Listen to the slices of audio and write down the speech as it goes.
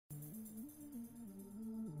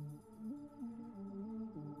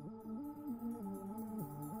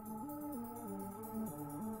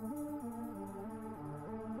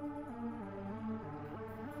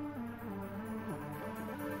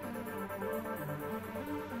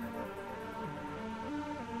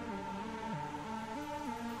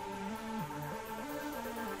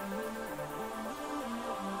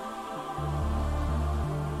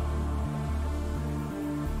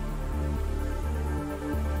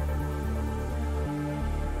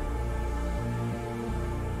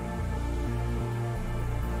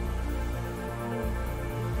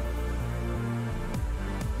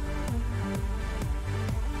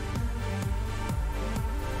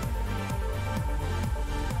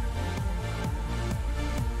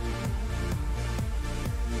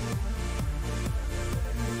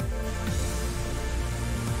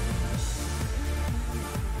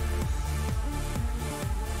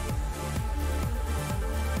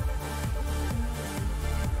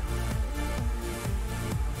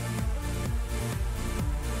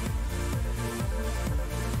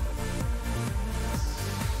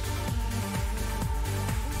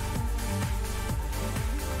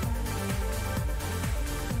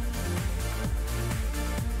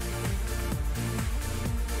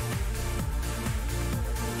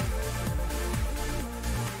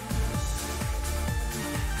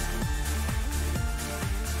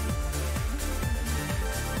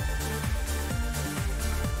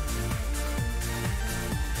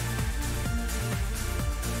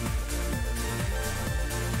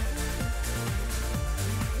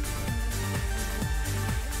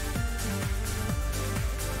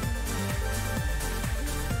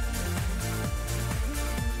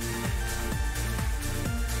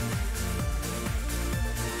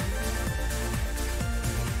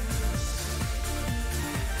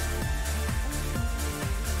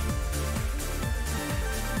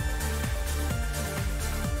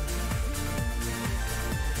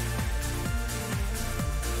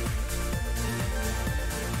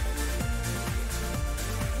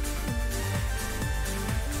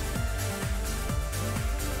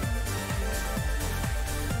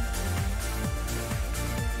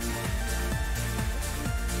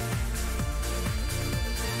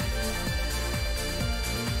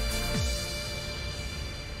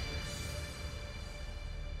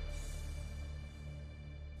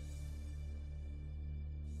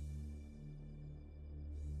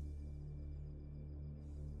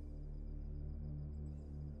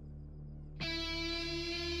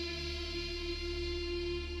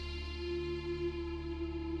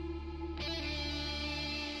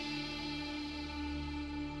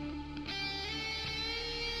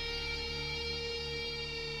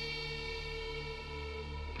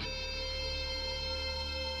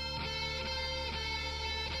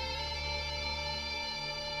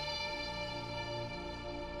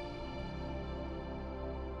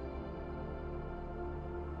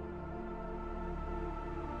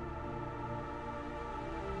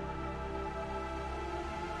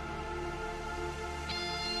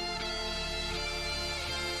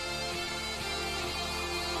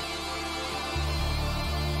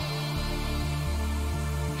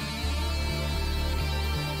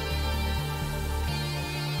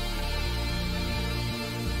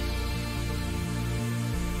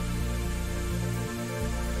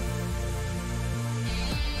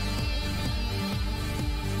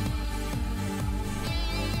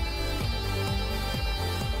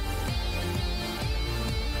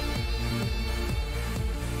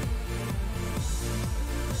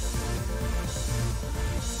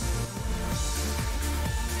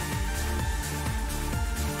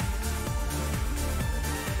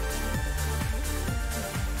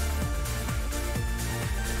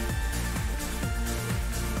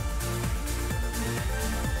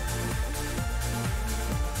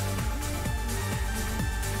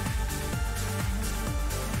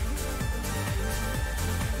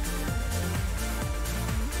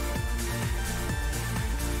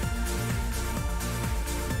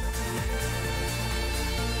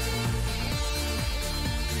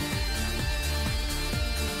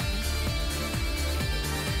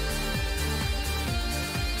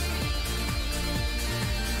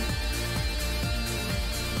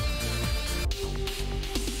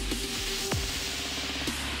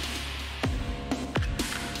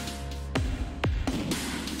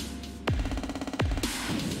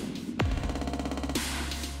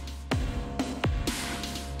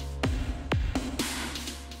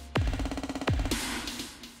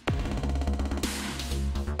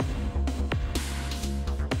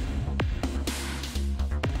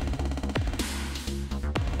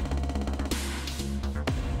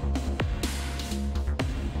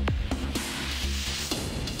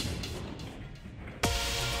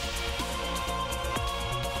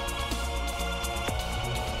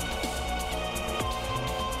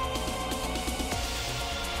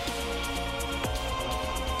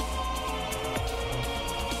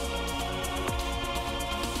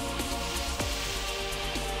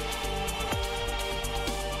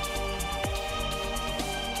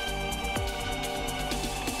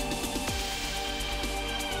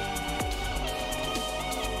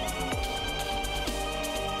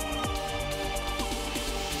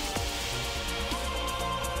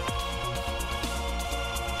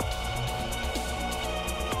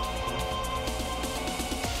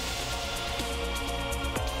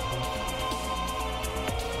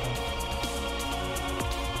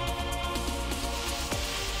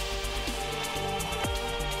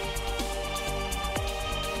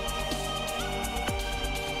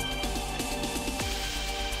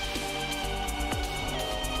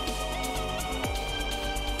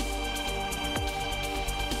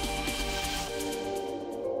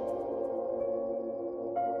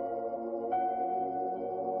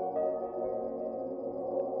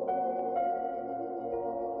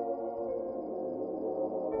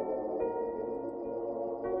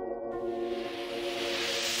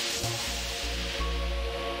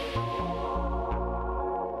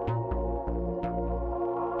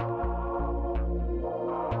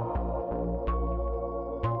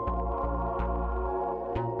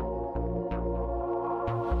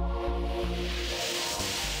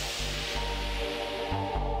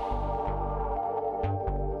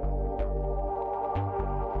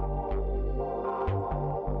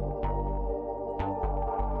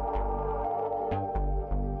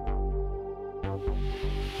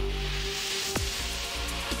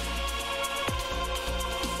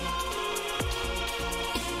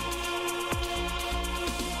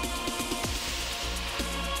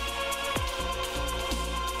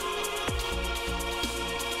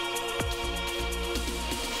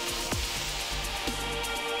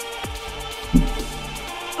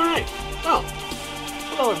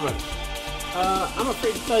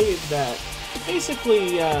afraid to tell you that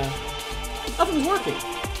basically nothing's working.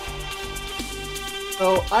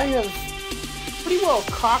 So I have pretty well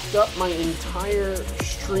cocked up my entire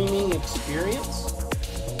streaming experience.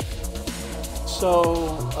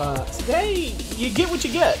 So today you get what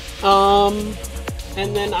you get,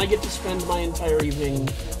 and then I get to spend my entire evening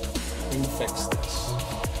trying to fix this.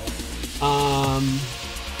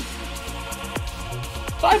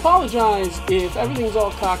 So I apologize if everything's all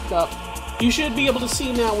cocked up. You should be able to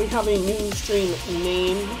see now we have a new stream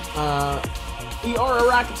name. We are a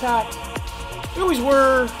Rack Attack. We always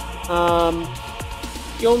were.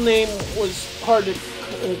 The old name was hard to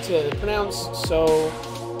pronounce, so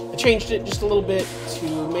I changed it just a little bit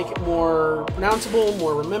to make it more pronounceable,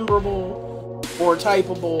 more rememberable, more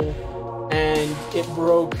typable, and it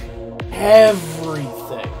broke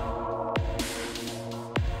everything.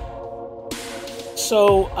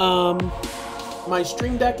 So, my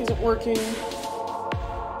Stream Deck isn't working.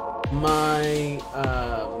 My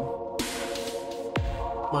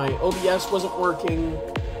OBS wasn't working.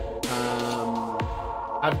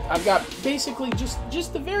 I've got basically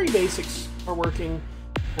just the very basics are working.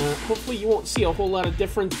 Hopefully you won't see a whole lot of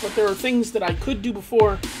difference, but there are things that I could do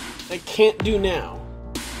before that I can't do now.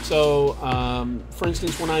 So, for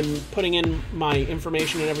instance, when I'm putting in my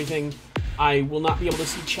information and everything, I will not be able to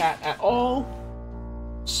see chat at all.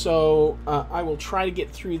 So, I will try to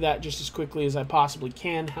get through that just as quickly as I possibly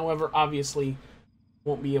can. However, obviously,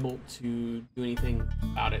 won't be able to do anything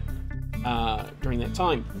about it during that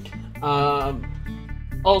time.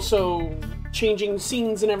 Also, changing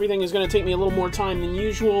scenes and everything is going to take me a little more time than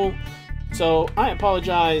usual. So, I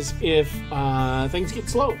apologize if things get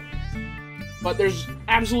slow. But there's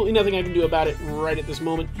absolutely nothing I can do about it right at this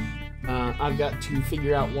moment. I've got to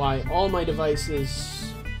figure out why all my devices...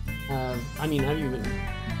 I mean, I've even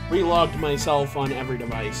relogged myself on every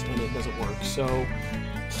device, and it doesn't work. So,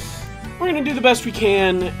 we're going to do the best we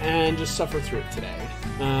can and just suffer through it today.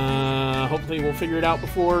 Hopefully we'll figure it out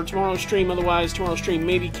before tomorrow's stream. Otherwise, tomorrow's stream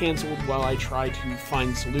may be canceled while I try to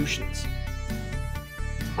find solutions.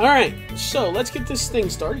 Alright, so let's get this thing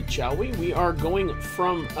started, shall we? We are going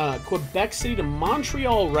from Quebec City to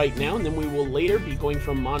Montreal right now, and then we will later be going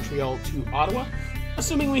from Montreal to Ottawa.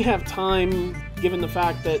 Assuming we have time, given the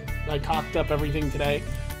fact that I cocked up everything today.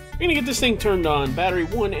 We're going to get this thing turned on. Battery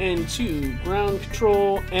 1 and 2, ground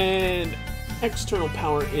control, and external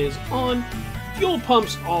power is on. Fuel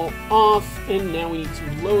pumps all off, and now we need to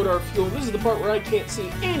load our fuel. This is the part where I can't see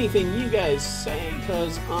anything you guys say,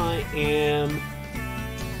 because I am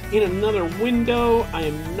in another window. I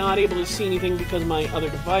am not able to see anything because my other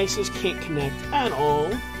devices can't connect at all.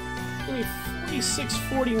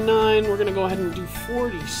 46.49, we're going to go ahead and do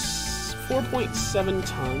 4.7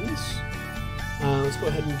 tons. Let's go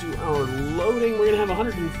ahead and do our loading. We're going to have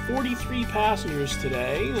 143 passengers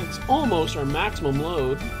today. That's almost our maximum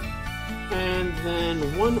load. And then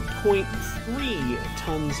 1.3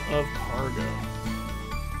 tons of cargo.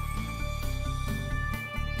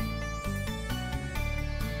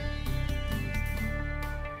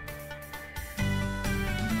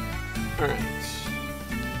 Alright.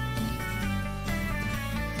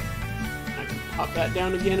 Pop that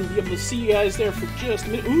down again and be able to see you guys there for just a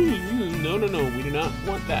minute. Ooh, no, we do not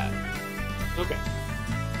want that. Okay.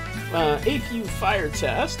 APU fire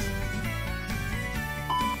test.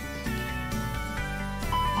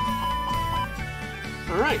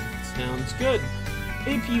 Alright, sounds good.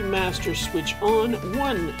 APU master switch on.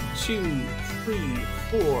 1, 2, 3,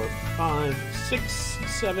 4, 5, 6,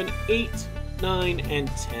 7, 8, 9, and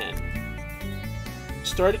 10.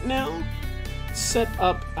 Start it now. Set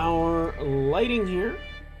up our lighting here.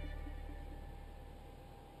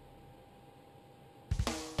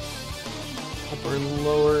 Upper and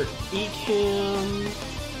lower ECAM.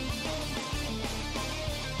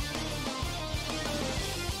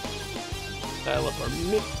 Dial up our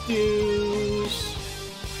MICDUs.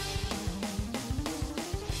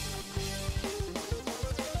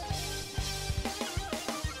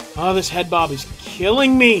 Oh, this head bob is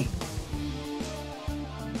killing me.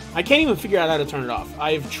 I can't even figure out how to turn it off.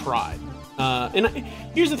 I've tried.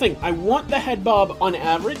 Here's the thing. I want the head bob on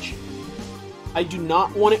average. I do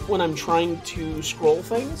not want it when I'm trying to scroll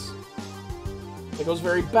things. It goes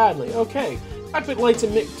very badly. Okay. Cockpit lights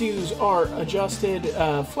and MICDUs are adjusted.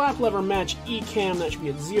 Flap lever match ECAM. That should be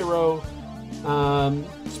at 0.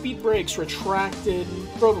 Speed brakes retracted.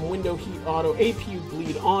 Probe and window heat auto. APU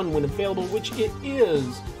bleed on when available, which it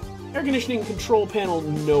is. Air conditioning control panel,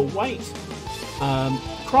 no white.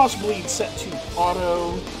 Cross bleed set to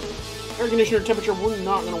auto. Air conditioner temperature, we're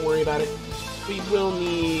not going to worry about it. We will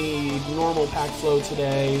need normal pack flow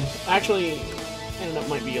today. Actually, ended up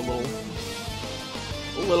might be a little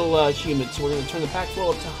a little humid, so we're going to turn the pack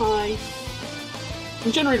flow up to high.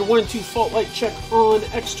 And generator 1 and 2 fault light check on,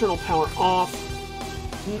 external power off,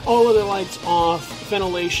 all other lights off,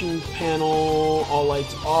 ventilation panel, all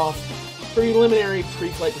lights off. Preliminary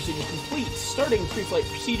pre-flight procedures complete. Starting pre-flight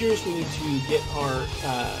procedures, we need to get our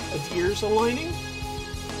gears aligning.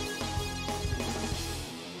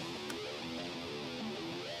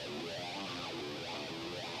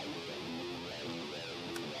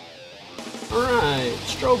 Alright,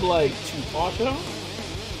 strobe light to auto.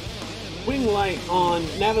 Wing light on,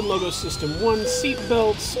 nav and logo system 1, seat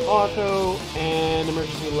belts, auto, and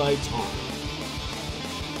emergency lights on.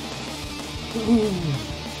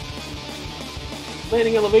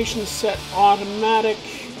 Landing elevation set automatic.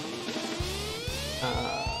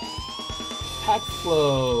 Pack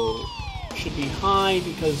flow should be high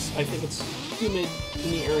because I think it's humid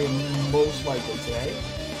in the area most likely today.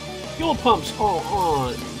 Fuel pumps all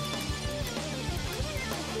on.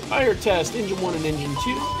 Fire test, engine 1 and engine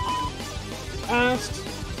 2. Passed.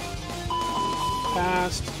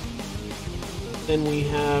 Passed. Then we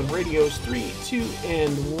have radios 3, 2,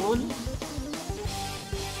 and 1.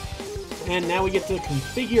 And now we get to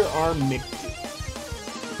configure our MIG.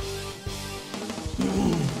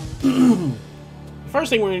 The first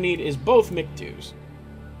thing we're going to need is both MIG-2s.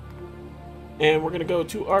 And we're going to go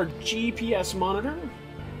to our GPS monitor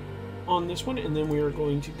on this one, and then we are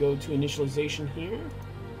going to go to initialization here.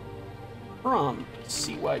 From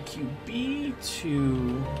CYQB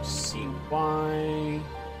to CY...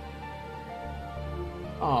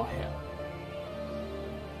 Oh, hell.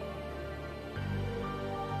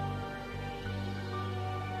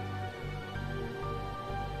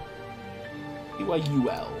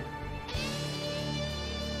 CYUL.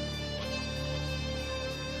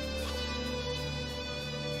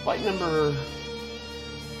 Flight number...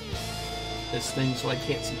 This thing so I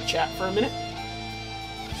can't see the chat for a minute.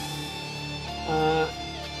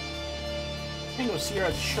 Tango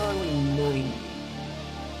Sierra Charlie 90.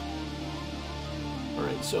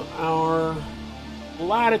 Alright, so our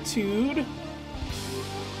latitude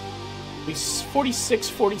is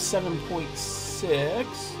 4647.6.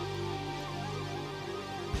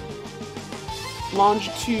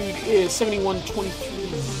 Longitude is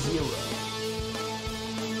 7123.0.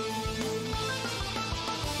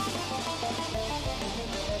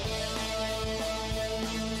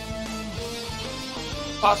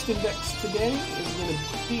 Cost index today is going to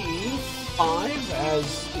be 5, as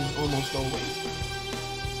is almost always.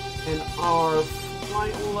 And our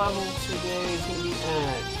flight level today is going to be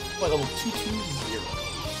at flight level 220.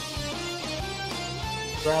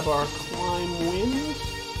 Grab our climb wind.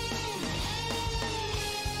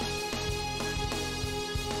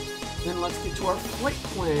 Then let's get to our flight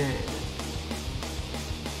plan.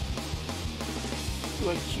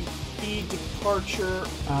 CYQB departure,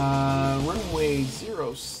 runway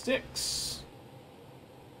 06.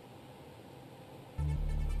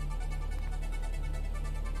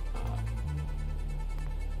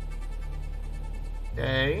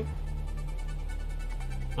 Okay.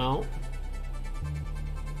 Well,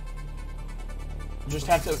 just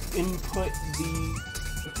have to input the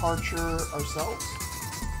departure ourselves.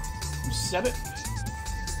 Set it.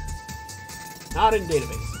 Not in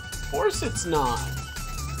database. Of course it's not.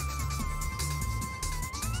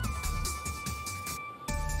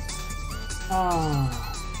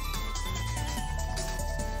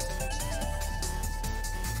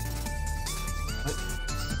 What?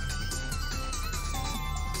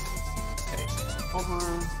 Okay.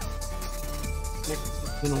 Over.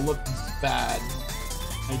 It's gonna look bad.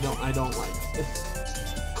 I don't like it.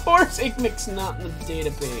 Of course ICMIC's not in the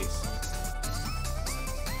database.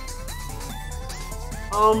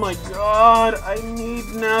 Oh my god, I need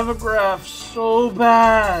Navigraph so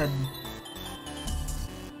bad.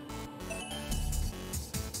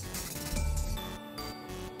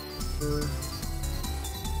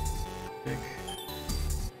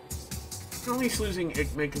 At least losing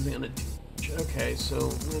ICMIC is gonna teach. Okay,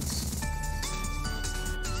 so let's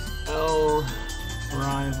L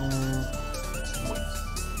arrival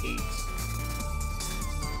 8.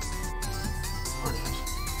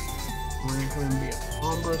 We're going to be at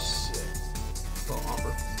Ombra 6. Well,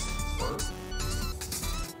 Ombra 4.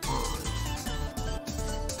 On.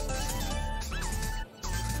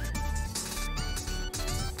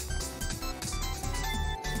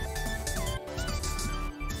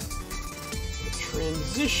 The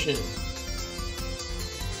transition.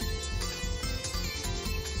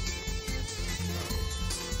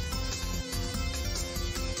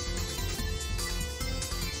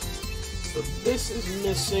 So this is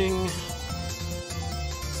missing.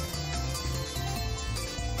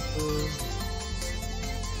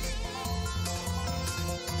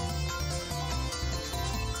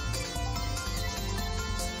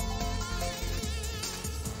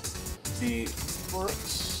 See,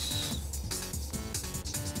 works.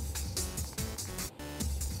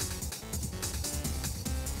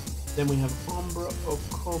 Then we have Ombra,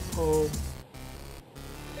 Okopo,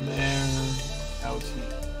 Mare, Outie.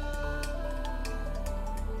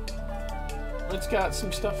 It's got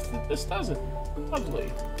some stuff that this doesn't.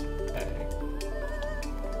 Lovely. Okay.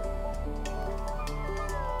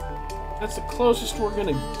 That's the closest we're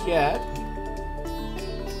gonna get.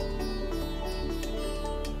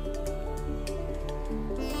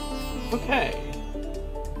 Okay.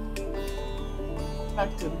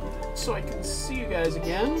 Back to so I can see you guys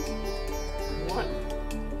again. What?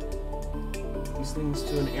 These things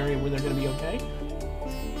to an area where they're gonna be okay.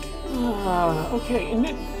 Okay, and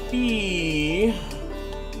it be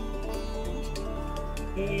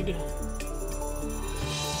need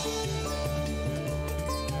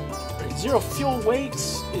zero fuel weight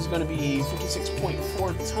is going to be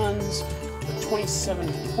 56.4 tons with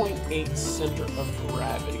 27.8 center of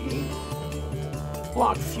gravity.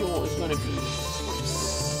 Block fuel is going to be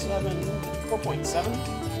 4.7.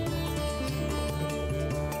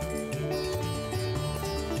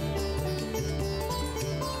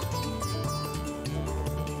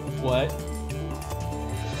 What?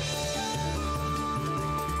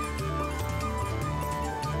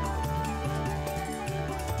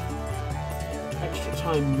 Extra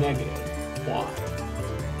time negative. Why?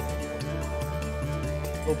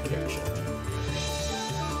 No prediction.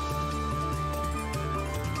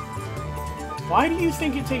 Why do you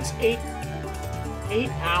think it takes 8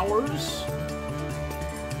 hours?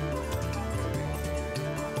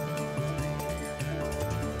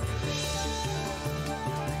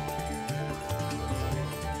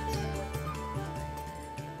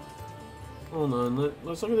 Hold on,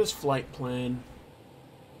 let's look at this flight plan.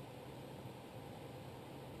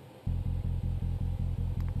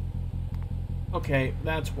 Okay,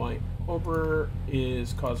 that's why. Ober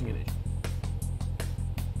is causing an issue.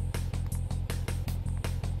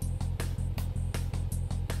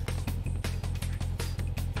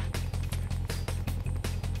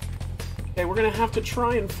 Okay, we're gonna have to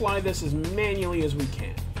try and fly this as manually as we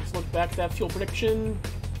can. Let's look back at that fuel prediction.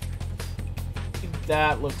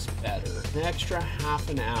 That looks better. An extra half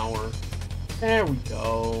an hour. There we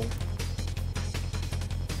go.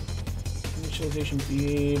 Initialization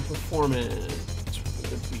B, performance. We're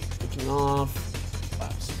going to be clicking off.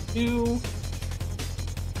 Class 2.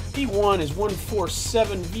 V1 is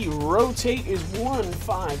 147. V rotate is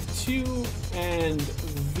 152. And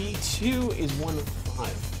V2 is 155.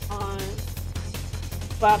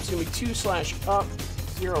 Flaps is going to be 2/up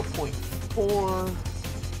 0.4.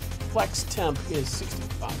 Flex temp is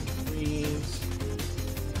 65 degrees.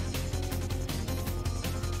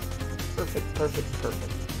 Perfect, perfect,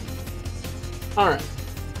 perfect. Alright.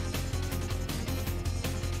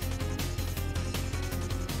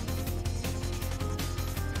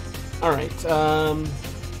 Alright,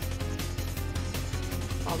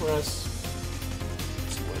 progress.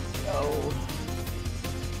 Let's see where to go.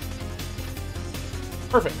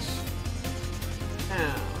 Perfect.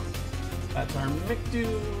 Now, that's our McDo.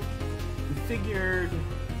 Configured.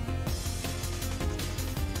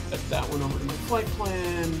 Set that one over to my flight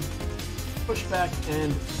plan. Push back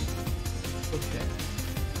and okay.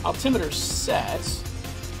 Altimeter set,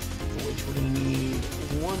 which we're going to need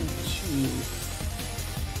 1, 2.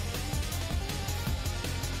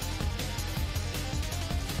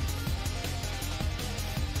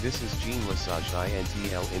 This is Gene Lesage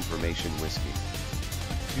INTL Information Whiskey.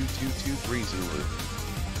 2223 Zulu.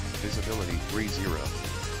 Visibility 30.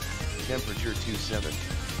 Temperature 27.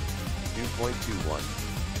 2.21.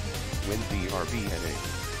 Wind VRB at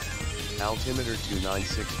 8. Altimeter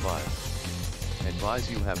 2965. Advise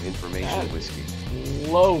you have information whiskey.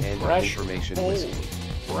 Low and pressure. Information Holy whiskey.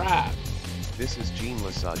 crap. This is Gene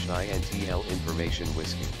Lesage INTL Information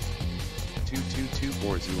Whiskey.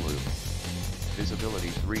 2224 Zulu. Visibility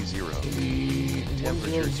 30.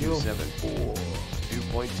 Temperature 27.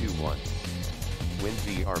 2.21. Wind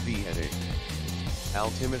VRB at 8.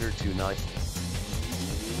 Altimeter 29.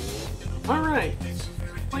 Alright.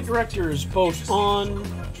 Flight directors both on.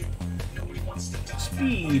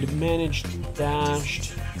 Speed managed,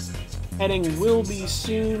 dashed. Heading will be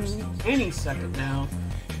soon, any second now.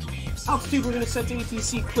 Altitude we're going to set to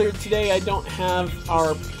ATC cleared today. I don't have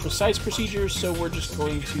our precise procedures, so we're just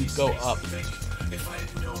going to go up.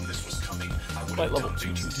 Flight level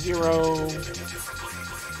 220.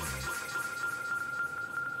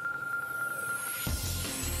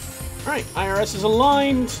 Alright, IRS is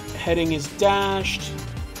aligned, heading is dashed,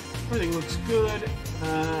 everything looks good.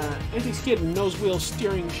 Anti-skid and nose wheel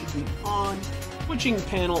steering should be on. Switching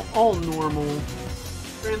panel all normal.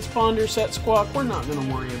 Transponder set squawk, we're not going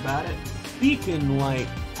to worry about it. Beacon light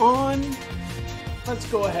on. Let's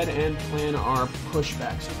go ahead and plan our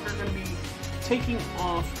pushback. So we're going to be taking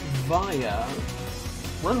off via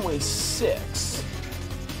runway 6.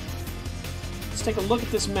 Let's take a look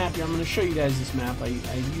at this map here. I'm going to show you guys this map. I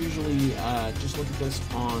usually just look at this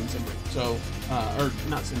on SimBrief. So, or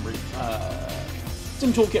not SimBrief,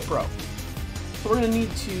 Sim Toolkit Pro. So we're going to need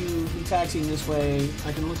to be taxiing this way.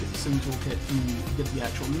 I can look at the Sim Toolkit and get the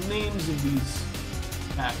actual names of these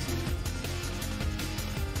taxis.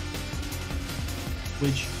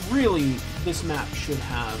 Which really, this map should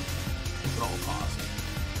have if at all possible.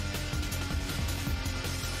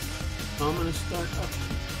 So I'm going to start up.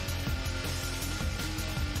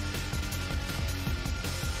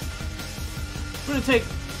 We're going to take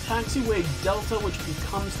taxiway Delta, which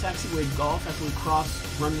becomes taxiway Golf after we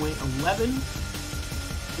cross runway 11.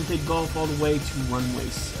 And take Golf all the way to runway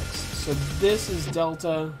 6. So this is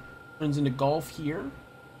Delta, turns into Golf here. And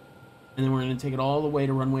then we're going to take it all the way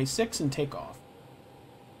to runway 6 and take off.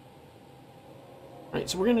 Alright,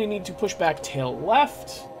 so we're going to need to push back tail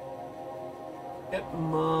left. Get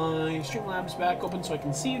my Streamlabs back open so I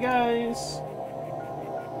can see you guys.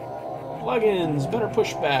 Plugins, better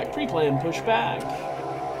pushback, pre-plan pushback.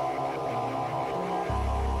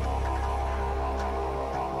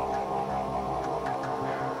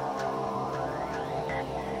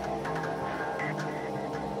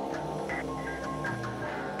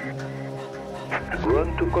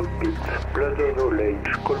 Run to cockpit, bladder knowledge,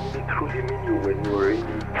 call me through the menu when you're ready.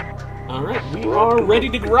 Alright, we are ready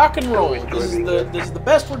to rock and roll. This is the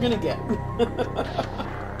best we're gonna get.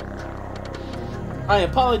 I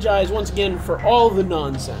apologize once again for all the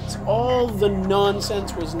nonsense. All the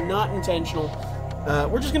nonsense was not intentional.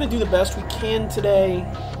 We're just gonna do the best we can today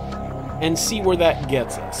and see where that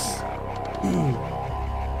gets us.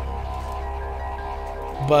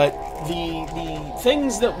 But the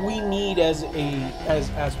things that we need as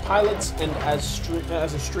pilots and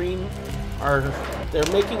as a stream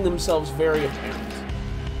they're making themselves very apparent.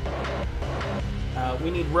 We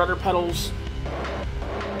need rudder pedals.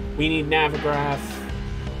 We need Navigraph.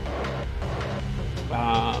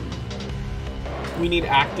 We need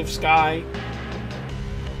active sky.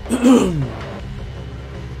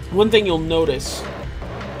 One thing you'll notice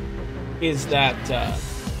is that let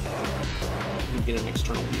me get an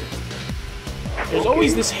external view. There's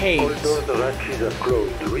always this haze. All doors and hatches are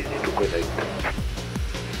closed, ready to connect.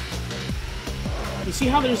 You see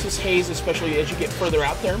how there's this haze, especially as you get further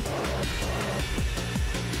out there?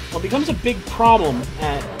 Well, it becomes a big problem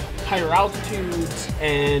at higher altitudes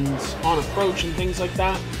and on approach and things like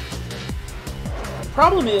that. The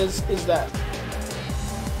problem is that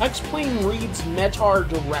X-Plane reads METAR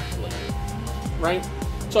directly, right?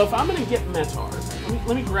 So if I'm going to get METAR,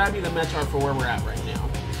 let me grab you the METAR for where we're at right now.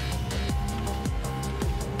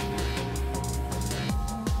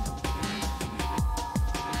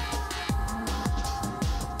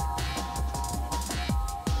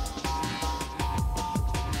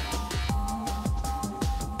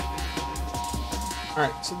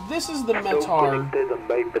 Alright, so this is the METAR. Connected and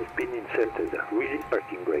bypass pin inserted. Release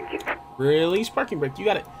parking brake. Release parking brake, you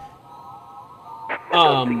got it.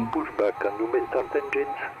 Starting pushback and you may start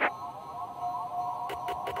engines.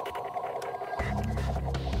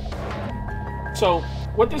 So,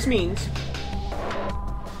 what this means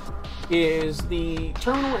is the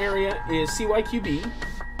terminal area is CYQB.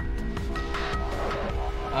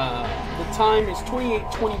 The time is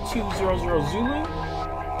 28:22:00 Zulu.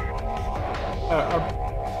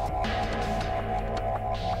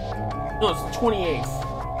 No, it's the 28th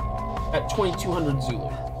at 2200 Zulu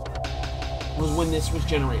was when this was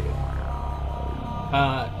generated.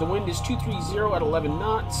 The wind is 230 at 11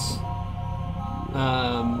 knots.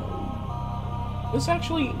 This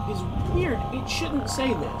actually is weird. It shouldn't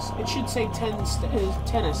say this. It should say 10 SM.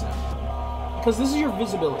 Because this is your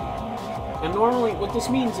visibility. And normally what this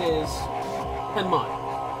means is 10 miles.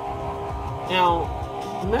 Now,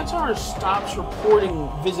 METAR stops reporting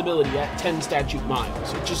visibility at 10 statute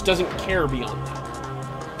miles. It just doesn't care beyond that.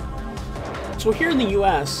 So here in the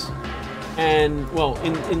US, and, well,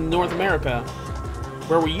 in North America,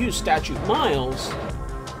 where we use statute miles,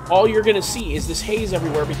 all you're going to see is this haze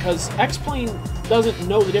everywhere because X-Plane doesn't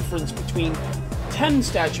know the difference between 10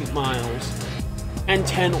 statute miles and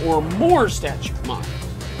 10 or more statute miles.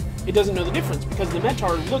 It doesn't know the difference because the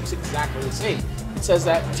METAR looks exactly the same. It says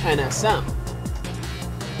that 10 SM.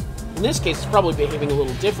 In this case, it's probably behaving a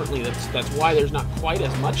little differently. That's why there's not quite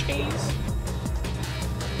as much haze.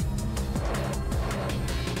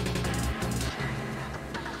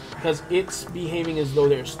 Because it's behaving as though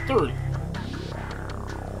there's 30.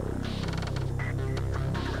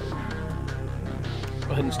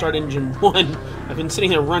 go ahead and start engine 1. I've been sitting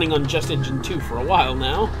there running on just engine 2 for a while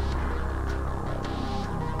now.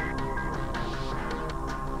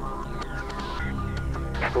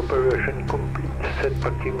 Operation complete. Set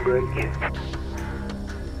parking brake.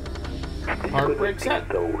 Hard brake set.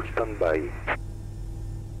 Stand by.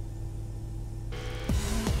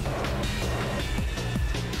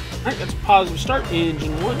 Alright, that's a positive start.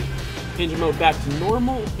 Engine 1. Engine mode back to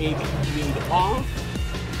normal. AP lead off.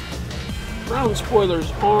 Ground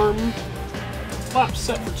spoilers arm. Flaps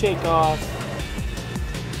set for takeoff.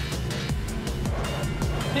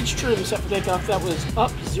 Pitch trim set for takeoff. That was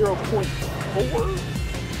up 0.4.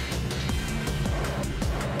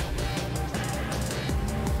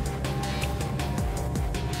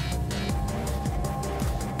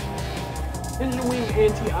 Engine wing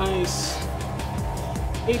anti-ice.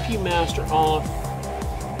 AP master off.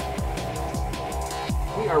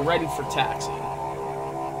 We are ready for taxi.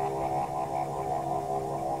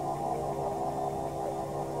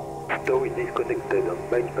 Tow is disconnected and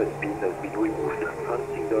bypass pin has been removed. Hand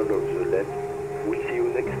signal on the left. We'll see you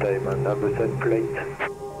next time and have a set plate.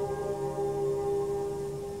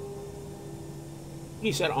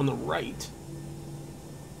 He said on the right.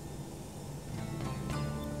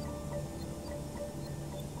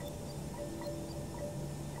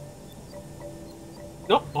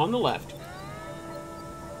 Nope, on the left.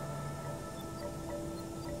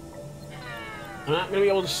 I'm not going to be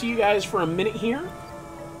able to see you guys for a minute here.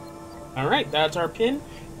 Alright, that's our pin.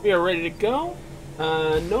 We are ready to go.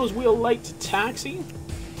 Nose wheel light to taxi.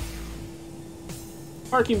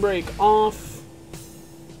 Parking brake off.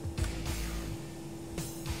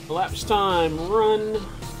 Elapsed time run.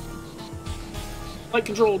 Light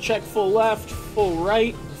control check full left, full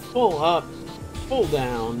right, full up, full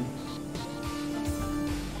down.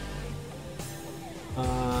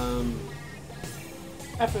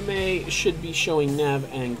 FMA should be showing nav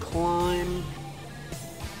and climb.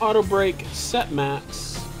 Auto brake set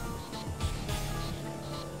max.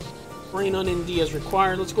 Rain on ND as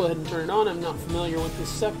required. Let's go ahead and turn it on. I'm not familiar with this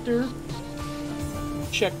sector.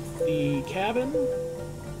 Check the cabin.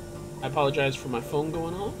 I apologize for my phone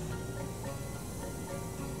going off.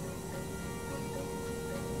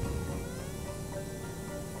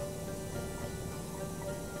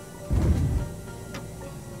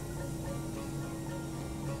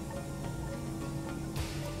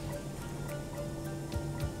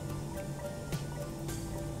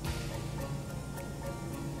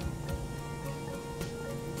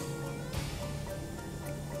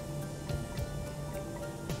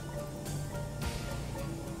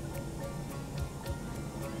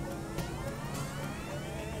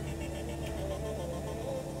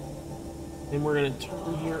 And we're going to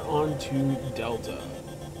turn here on to Delta.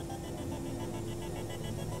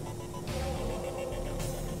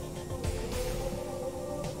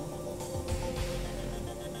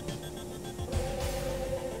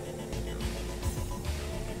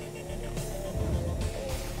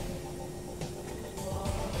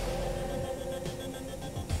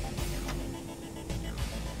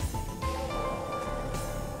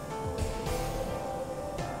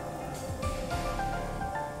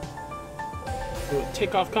 Do a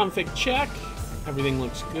takeoff config check. Everything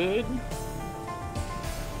looks good.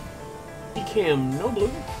 Cam no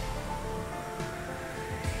blue.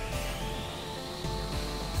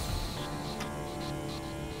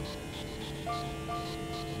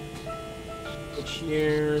 Switch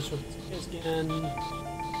here. Switch this again.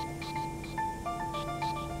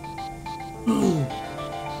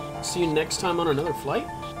 See you next time on another flight.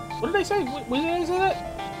 What did I say? When did I say that?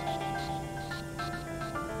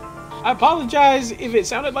 I apologize if it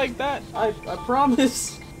sounded like that. I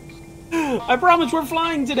promise. I promise we're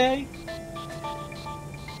flying today.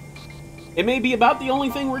 It may be about the only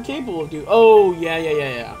thing we're capable of doing. Oh,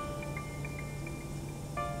 yeah.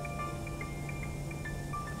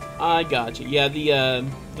 I got you. Yeah, the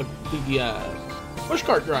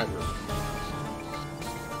pushcart driver.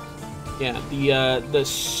 Yeah, the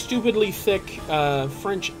stupidly thick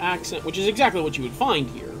French accent, which is exactly what you would find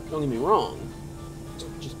here. Don't get me wrong.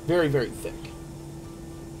 Just very, very thick.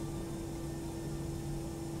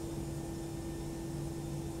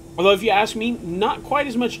 Although, if you ask me, not quite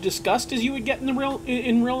as much disgust as you would get in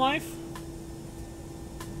real life.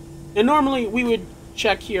 And normally we would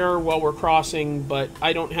check here while we're crossing, but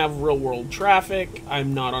I don't have real-world traffic.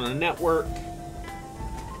 I'm not on a network.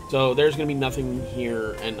 So there's going to be nothing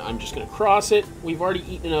here, and I'm just going to cross it. We've already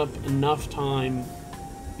eaten up enough time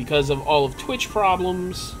because of all of Twitch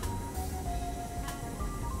problems.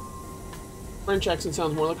 French accent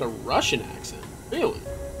sounds more like a Russian accent. Really?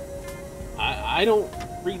 I don't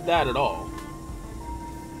read that at all.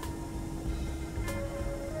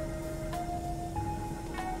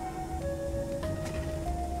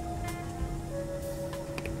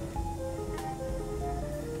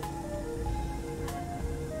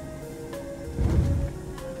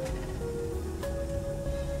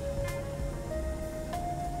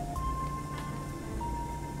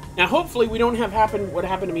 Now, hopefully, we don't have what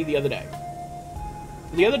happened to me the other day.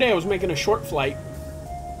 The other day, I was making a short flight,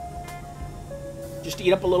 just to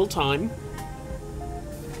eat up a little time,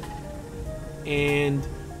 and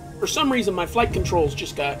for some reason, my flight controls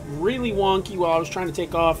just got really wonky while I was trying to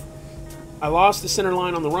take off. I lost the center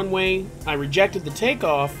line on the runway. I rejected the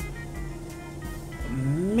takeoff.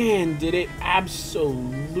 Man, did it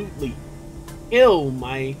absolutely kill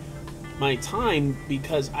my time,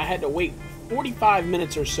 because I had to wait 45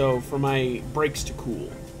 minutes or so for my brakes to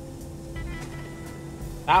cool.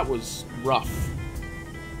 That was rough.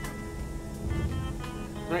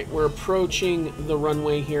 Alright, we're approaching the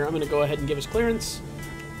runway here. I'm going to go ahead and give us clearance.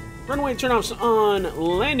 Runway turnoffs on,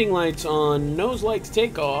 landing lights on, nose lights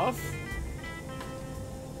takeoff.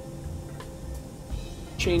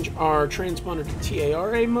 Change our transponder to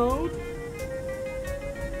TARA mode.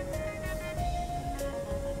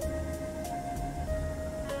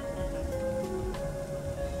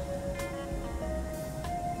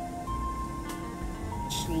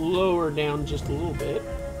 Slow her down just a little bit.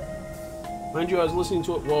 Mind you, I was listening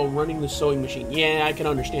to it while running the sewing machine. Yeah, I can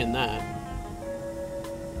understand that.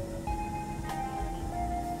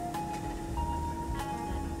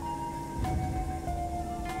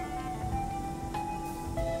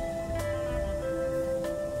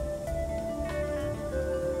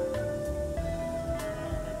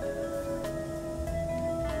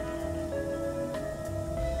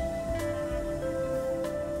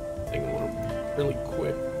 Really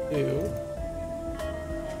quick too.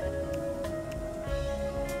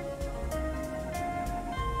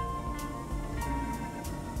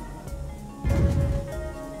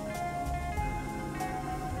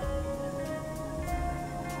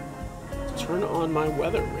 Turn on my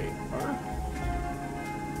weather radar.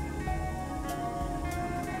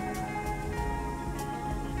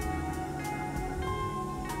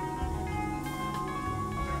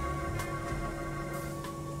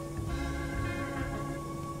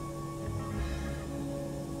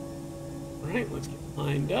 Alright, let's get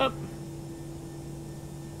lined up.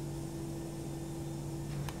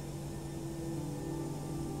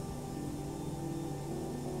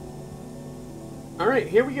 Alright,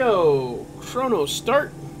 here we go. Chrono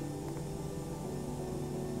start.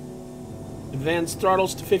 Advanced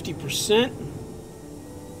throttles to 50%.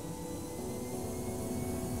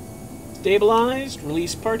 Stabilized.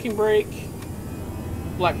 Release parking brake.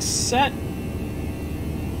 Flex set.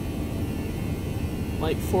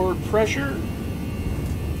 Light forward pressure.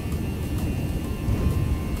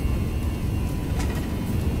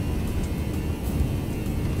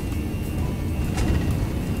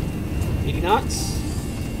 Knots.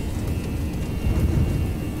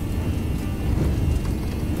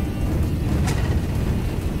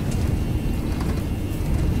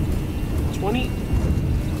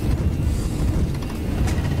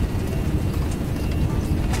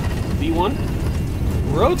 V1.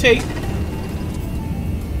 Rotate.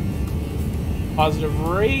 Positive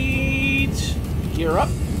rate. Gear up.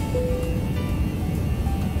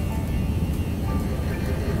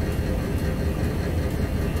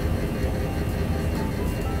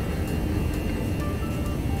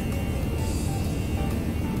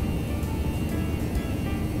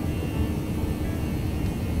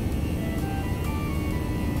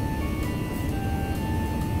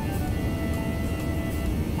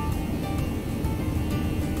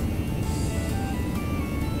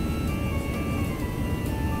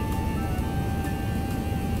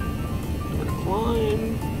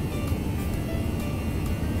 Climb.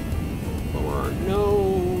 Lower our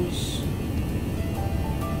nose.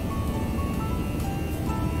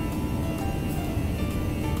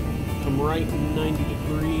 Come right 90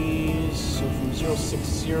 degrees. So from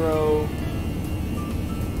 060,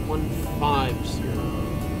 150.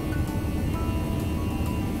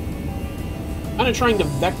 Kind of trying to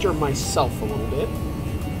vector myself a little bit.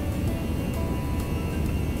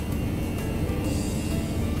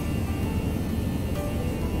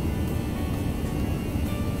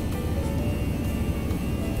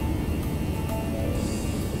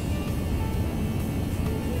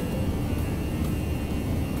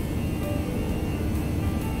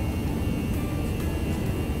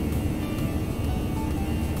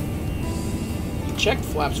 Checked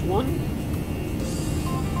flaps 1.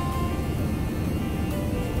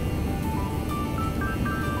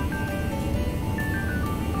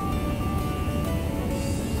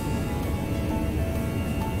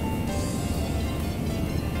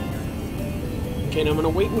 Okay, now I'm going to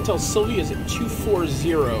wait until Sylvia's at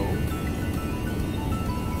 240.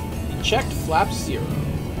 Checked flaps 0. Go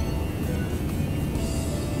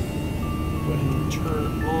ahead and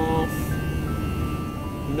turn off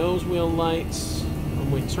nose wheel lights.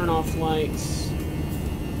 runway turn-off lights.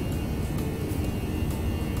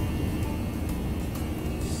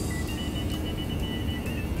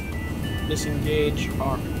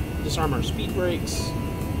 Disarm our speed brakes.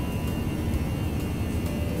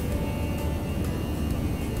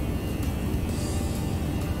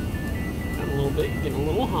 Got a little bit, getting a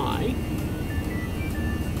little high.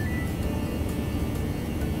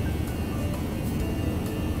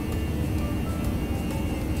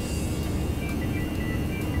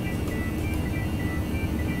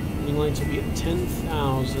 Running lights will be at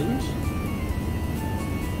 10,000.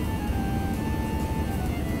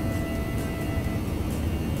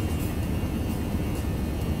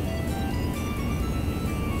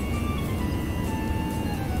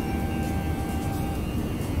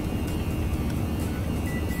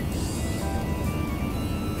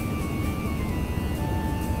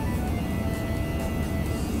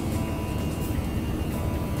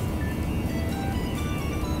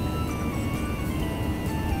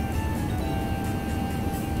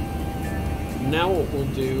 Now what we'll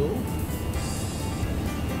do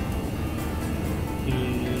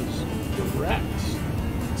is direct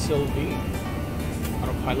Sylvie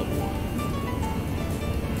autopilot 1.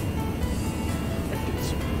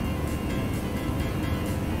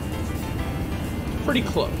 Pretty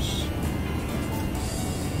close.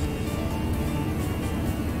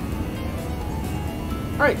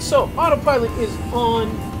 Alright, so autopilot is on.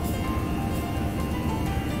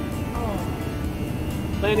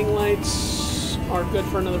 Landing lights are good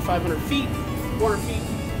for another 500 feet, 400 feet,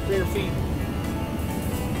 300 feet.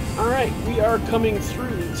 Alright, we are coming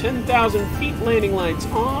through 10,000 feet, landing lights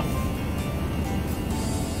off.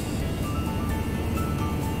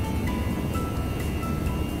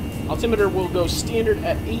 Altimeter will go standard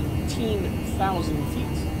at 18,000 feet.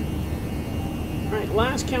 Alright,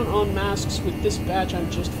 last count on masks with this batch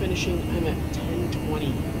I'm just finishing. I'm at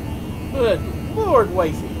 1020. Good Lord,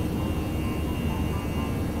 wifey.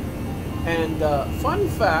 And fun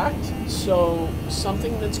fact, so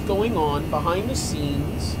something that's going on behind the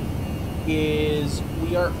scenes is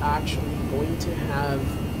we are actually going to have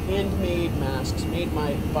handmade masks made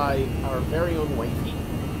by our very own wifey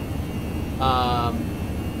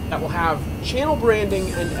that will have channel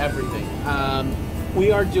branding and everything.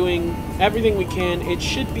 We are doing everything we can. It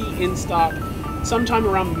should be in stock sometime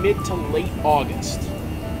around mid to late August.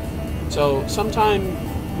 So sometime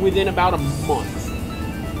within about a month,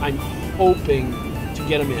 I'm hoping to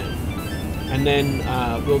get them in. And then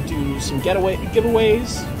we'll do some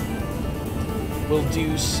giveaways. We'll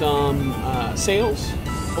do some sales,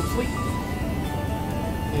 hopefully.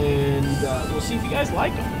 And we'll see if you guys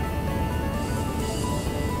like them.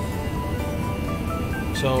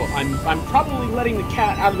 So I'm probably letting the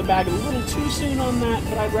cat out of the bag a little too soon on that,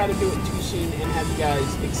 but I'd rather do it too soon and have you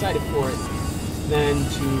guys excited for it than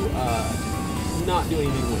to not do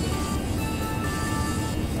anything with it.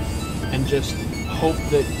 And just hope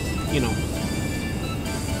that,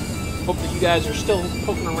 hope that you guys are still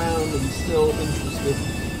poking around and still interested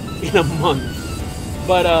in a month.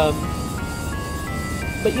 But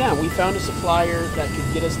yeah, we found a supplier that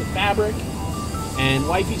could get us the fabric, and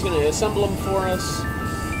Wifey's going to assemble them for us.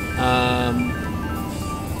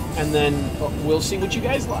 And then we'll see what you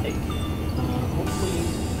guys like.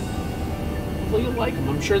 Hopefully you'll like them.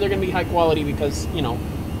 I'm sure they're going to be high quality because,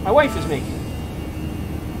 my wife is making them.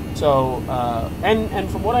 So, and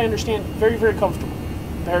from what I understand, very, very comfortable.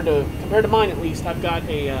 Compared to mine, at least. I've got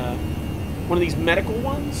a one of these medical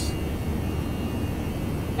ones.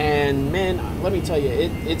 And, man, let me tell you,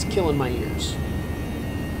 it's killing my ears.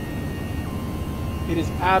 It is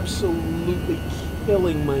absolutely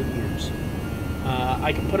killing my ears.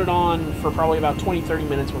 I can put it on for probably about 20-30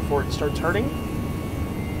 minutes before it starts hurting.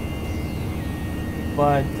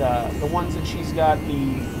 But the ones that she's got,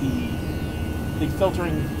 the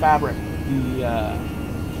filtering fabric, the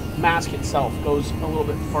mask itself goes a little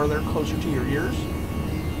bit farther, closer to your ears,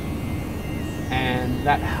 and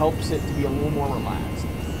that helps it to be a little more relaxed.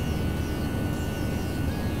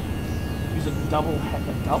 Use a double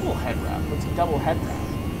head wrap. What's a double head wrap?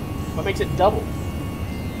 What makes it double?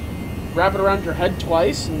 Wrap it around your head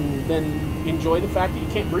twice and then enjoy the fact that you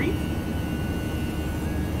can't breathe?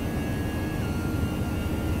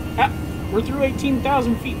 Ah, we're through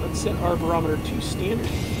 18,000 feet. Let's set our barometer to standard.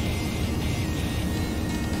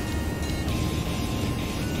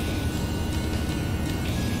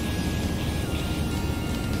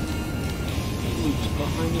 Loops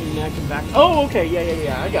behind your neck and back. Oh, okay.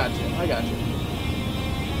 Yeah. I got you.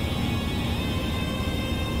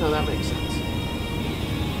 No, that makes sense.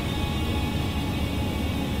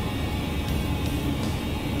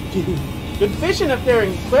 Good fishing up there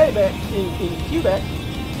in Quebec, in Quebec.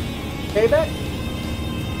 Quebec?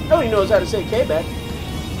 Nobody knows how to say Quebec.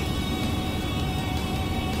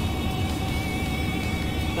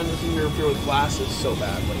 That doesn't interfere with glasses so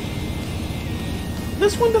badly.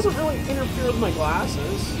 This one doesn't really interfere with my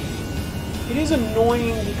glasses. It is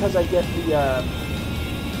annoying because I get the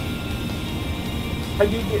I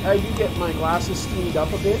do get my glasses steamed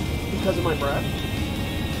up a bit because of my breath.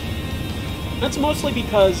 That's mostly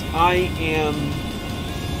because my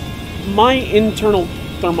internal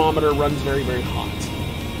thermometer runs very, very hot.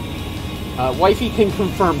 Wifey can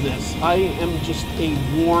confirm this. I am just a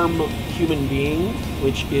warm human being,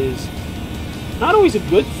 which is not always a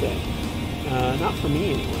good thing. Not for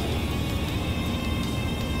me, anyway.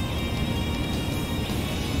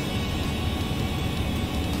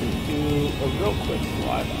 Do a real quick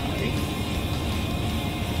flyby.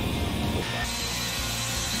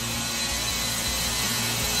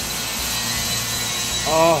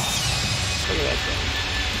 Oh, look at that thing.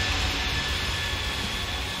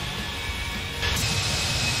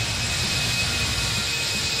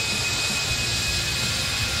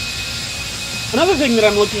 Another thing that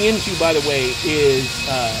I'm looking into, by the way, is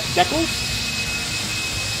decals,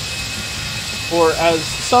 or as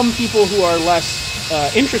some people who are less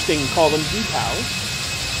interesting call them decals.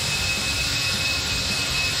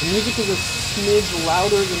 The music is a smidge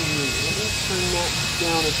louder than me. Let me turn that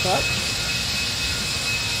down a touch.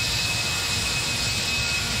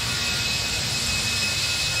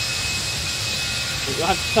 You'll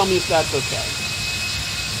have to tell me if that's okay.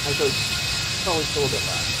 Actually, it's probably still a bit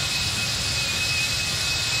loud.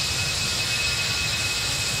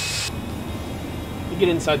 Get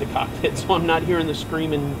inside the cockpit so I'm not hearing the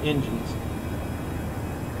screaming engines.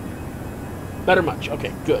 Better much.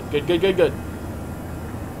 Okay, good.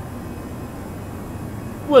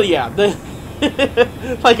 Well, yeah,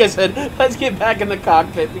 like I said, let's get back in the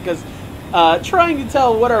cockpit because trying to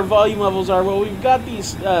tell what our volume levels are, well, we've got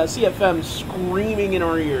these CFMs screaming in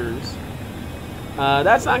our ears.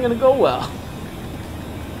 That's not going to go well.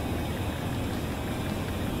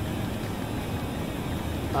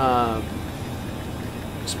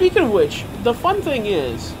 Speaking of which, the fun thing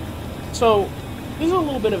is, so this is a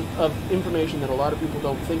little bit of information that a lot of people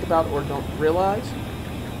don't think about or don't realize.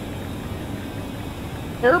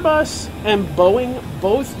 Airbus and Boeing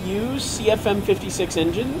both use CFM56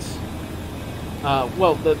 engines.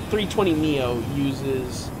 Well, the 320neo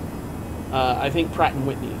uses, I think, Pratt &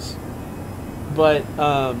 Whitney's. But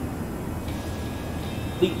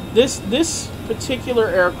this particular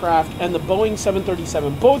aircraft and the Boeing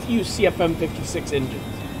 737 both use CFM56 engines.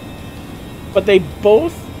 But they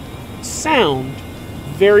both sound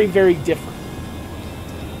very, very different.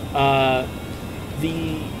 I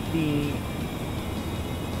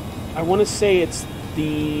want to say it's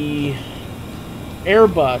the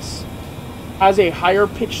Airbus has a higher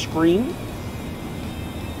pitch scream,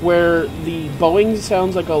 where the Boeing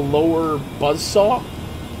sounds like a lower buzzsaw.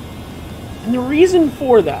 And the reason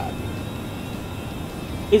for that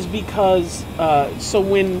is because, so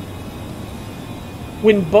when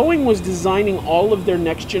Boeing was designing all of their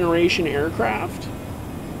next generation aircraft,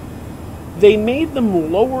 they made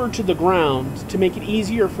them lower to the ground to make it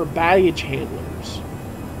easier for baggage handlers.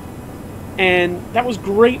 And that was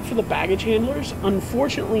great for the baggage handlers.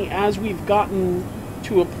 Unfortunately, as we've gotten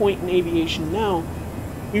to a point in aviation now,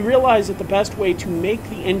 we realize that the best way to make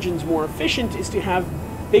the engines more efficient is to have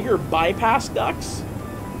bigger bypass ducts,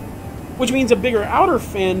 which means a bigger outer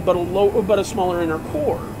fin but a smaller inner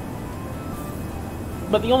core.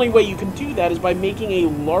 But the only way you can do that is by making a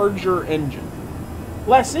larger engine.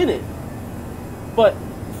 Less in it, but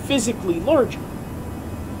physically larger.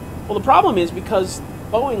 Well, the problem is because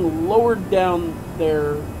Boeing lowered down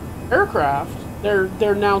their aircraft,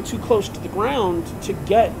 they're now too close to the ground to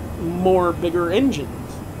get more bigger engines.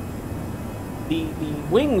 The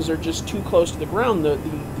wings are just too close to the ground. The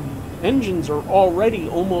engines are already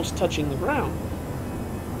almost touching the ground.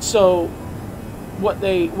 So what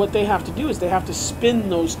they have to do is they have to spin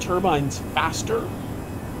those turbines faster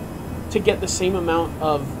to get the same amount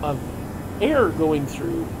of air going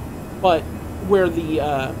through. But where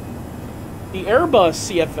the Airbus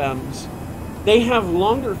CFMs, they have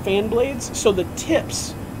longer fan blades, so the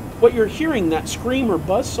tips, what you're hearing, that scream or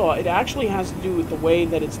buzzsaw, it actually has to do with the way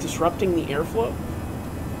that it's disrupting the airflow.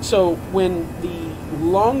 So when the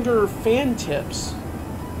longer fan tips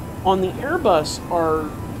on the Airbus are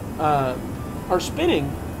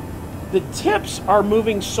spinning, the tips are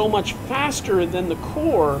moving so much faster than the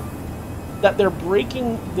core that they're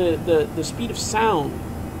breaking the speed of sound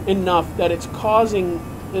enough that it's causing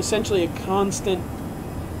essentially a constant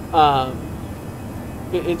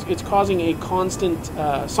it's causing a constant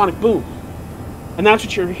sonic boom. And that's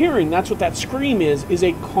what you're hearing. That's what that scream is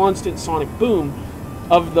a constant sonic boom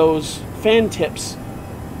of those fan tips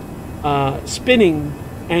spinning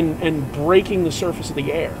and breaking the surface of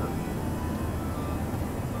the air.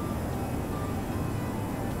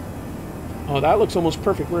 Oh, that looks almost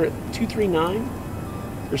perfect. We're at 239.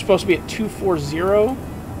 We're supposed to be at 240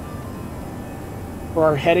 for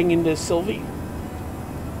our heading into Sylvie.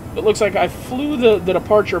 It looks like I flew the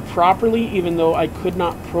departure properly, even though I could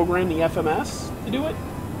not program the FMS to do it.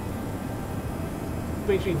 It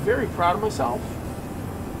makes me very proud of myself.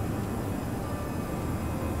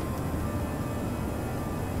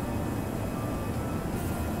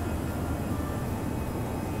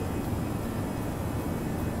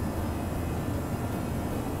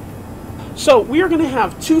 So we are going to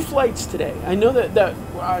have 2 flights today. I know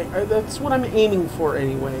that's what I'm aiming for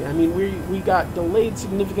anyway. I mean, we got delayed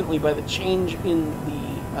significantly by the change in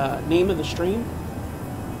the name of the stream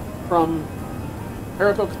from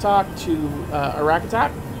Arakokatak to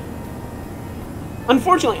Arakatak.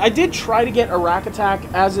 Unfortunately, I did try to get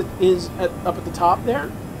Arakatak as it is up at the top there.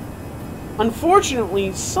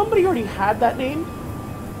 Unfortunately, somebody already had that name.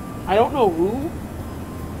 I don't know who.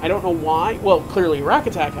 I don't know why. Well, clearly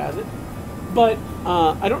Arakatak has it. But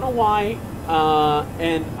I don't know why,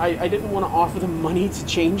 and I didn't want to offer them money to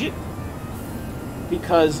change it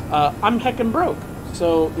because I'm heckin' broke.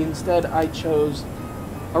 So instead I chose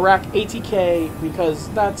Iraq ATK because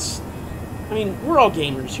that's, I mean, we're all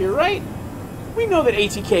gamers here, right? We know that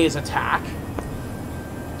ATK is attack.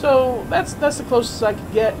 So that's the closest I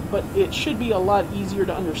could get, but it should be a lot easier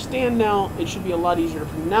to understand now. It should be a lot easier to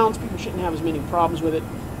pronounce. People shouldn't have as many problems with it.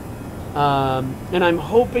 And I'm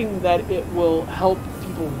hoping that it will help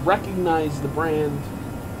people recognize the brand,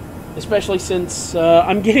 especially since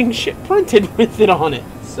I'm getting shit printed with it on it.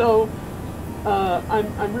 So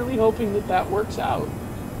I'm really hoping that that works out,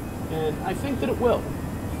 and I think that it will.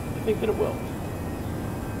 I think that it will.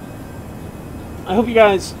 I hope you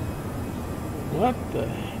guys... What the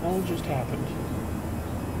hell just happened?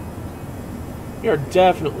 We are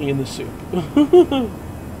definitely in the soup.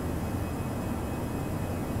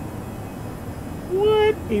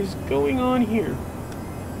 What is going on here?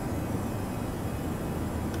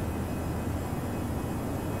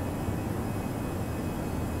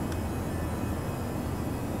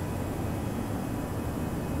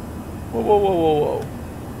 Whoa, whoa, whoa, whoa, whoa.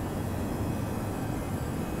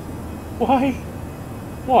 Why?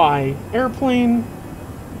 Why? Airplane?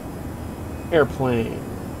 Airplane.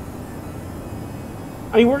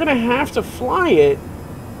 I mean, we're gonna have to fly it,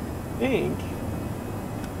 I think.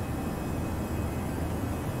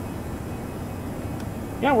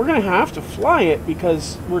 Yeah, we're gonna have to fly it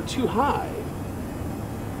because we're too high.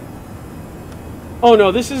 Oh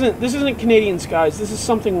no, this isn't Canadian skies. This is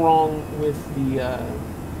something wrong with the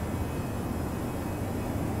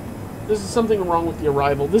this is something wrong with the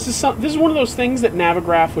arrival. This is one of those things that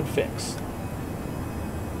Navigraph would fix.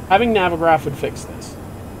 Having Navigraph would fix this.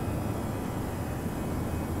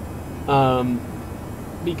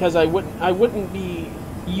 Because I wouldn't be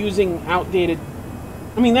using outdated.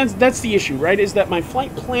 I mean, that's the issue, right? Is that my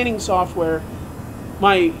flight planning software,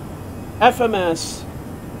 my FMS,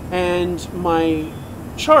 and my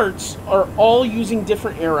charts are all using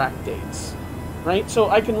different AIRAC dates, right? So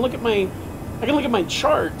I can look at my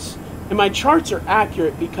charts, and my charts are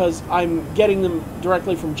accurate because I'm getting them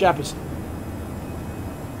directly from Jeppesen.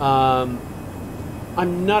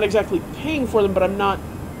 I'm not exactly paying for them, but I'm not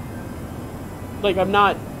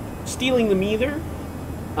stealing them either.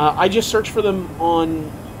 I just search for them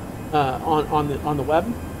on the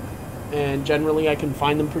web, and generally I can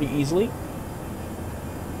find them pretty easily.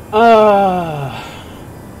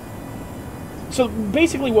 So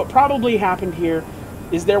basically, what probably happened here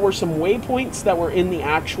is there were some waypoints that were in the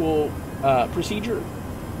actual procedure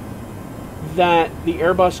that the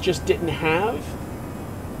Airbus just didn't have,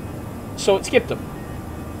 so it skipped them,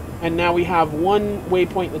 and now we have one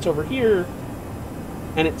waypoint that's over here.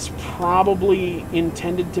 And it's probably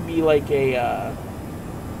intended to be like a...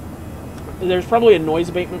 there's probably a noise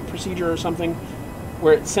abatement procedure or something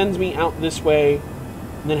where it sends me out this way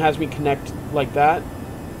and then has me connect like that.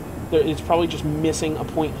 It's probably just missing a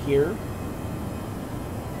point here.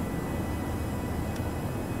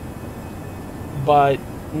 But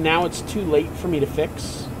now it's too late for me to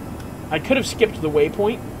fix. I could have skipped the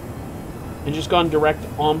waypoint and just gone direct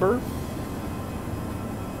Amber.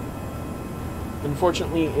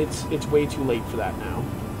 Unfortunately, it's way too late for that now.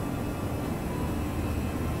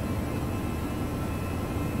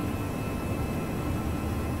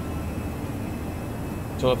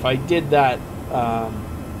 So if I did that,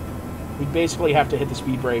 we'd basically have to hit the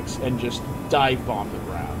speed brakes and just dive bomb the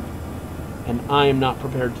ground. and I am not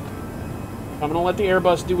prepared to. I'm going to let the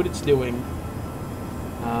Airbus do what it's doing.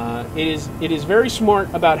 It is very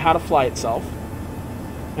smart about how to fly itself,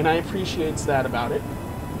 and I appreciate that about it.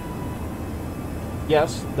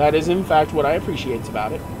 Yes, that is in fact what I appreciate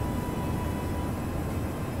about it.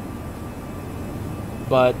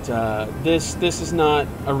 But this is not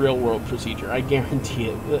a real world procedure. I guarantee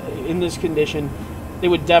it. In this condition, they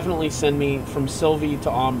would definitely send me from Sylvie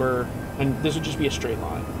to Amber, and this would just be a straight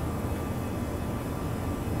line.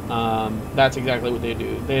 That's exactly what they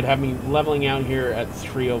do. They'd have me leveling out here at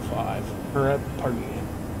 305, or at, pardon me,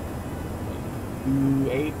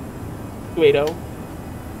 280,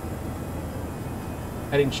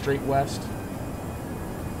 heading straight west.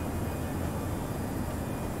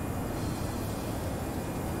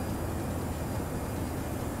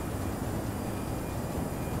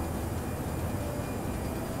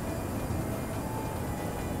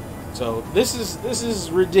 So this is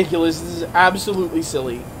ridiculous. This is absolutely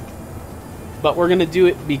silly. But we're gonna do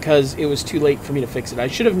it because it was too late for me to fix it. I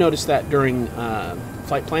should have noticed that during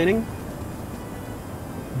flight planning,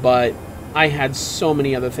 but I had so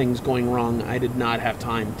many other things going wrong, I did not have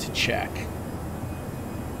time to check.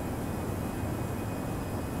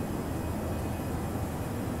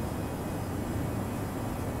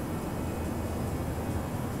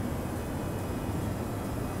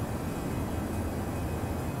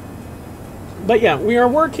 But yeah, we are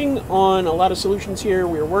working on a lot of solutions here.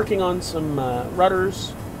 We are working on some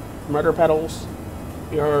rudders, rudder pedals.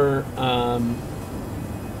 We are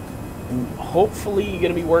hopefully going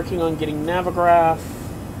to be working on getting Navigraph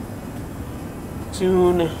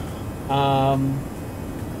soon.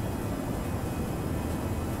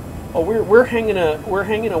 We're hanging a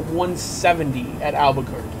 170 at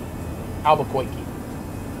Albuquerque.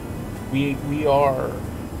 We are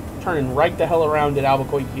turning right the hell around at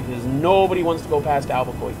Albuquerque because nobody wants to go past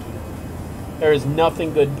Albuquerque. There is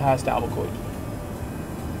nothing good past Albuquerque.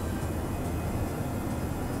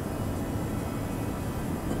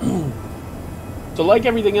 So like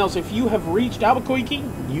everything else, if you have reached Albuquerque,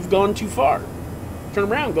 you've gone too far. Turn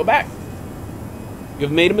around, go back.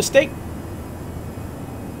 You've made a mistake.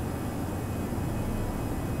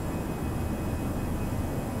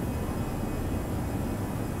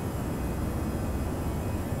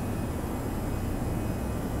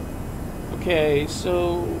 Okay,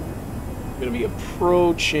 so we're going to be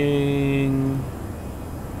approaching...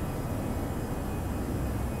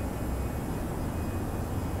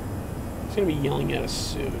 It's going to be yelling at us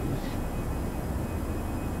soon.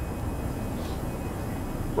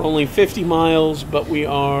 We're only 50 miles, but we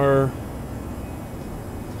are...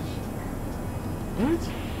 What?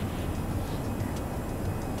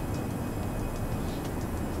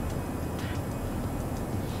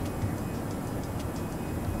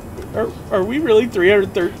 Are we really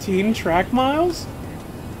 313 track miles?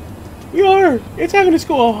 We are! It's having us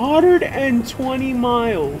go 120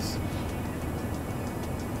 miles.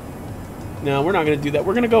 No, we're not going to do that.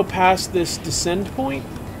 We're going to go past this descend point.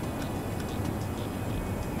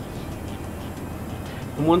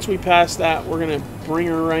 And once we pass that, we're going to bring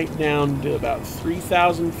her right down to about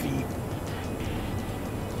 3,000 feet.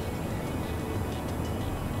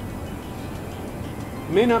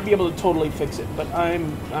 May not be able to totally fix it, but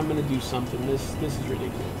I'm going to do something. This is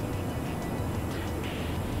ridiculous.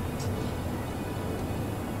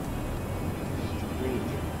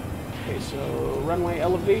 Okay, so runway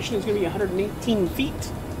elevation is going to be 118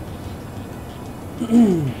 feet.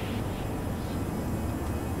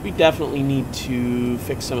 We definitely need to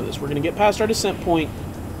fix some of this. We're going to get past our descent point.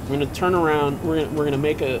 We're going to turn around. We're going to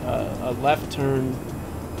make a left turn.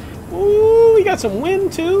 Ooh, we got some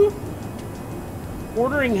wind too.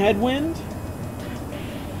 Ordering headwind.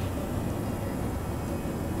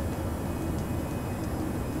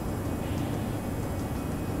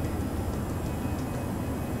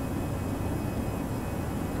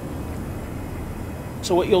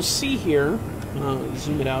 So what you'll see here,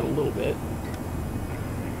 zoom it out a little bit,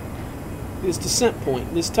 is descent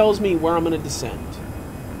point. This tells me where I'm going to descend.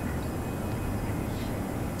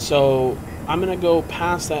 So I'm going to go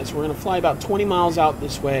past that. So we're going to fly about 20 miles out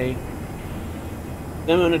this way.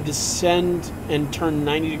 Then I'm going to descend and turn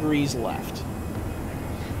 90 degrees left.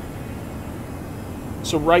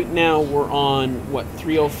 So right now we're on, what,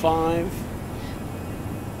 305?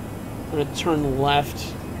 I'm going to turn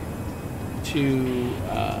left to...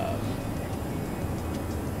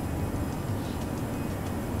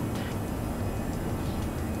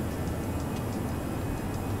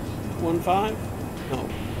 15? No.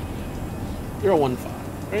 015,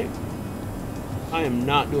 right? I am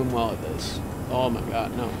not doing well at this. Oh my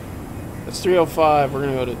god, no. That's 305. We're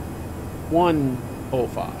going to go to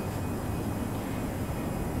 105.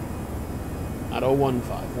 Not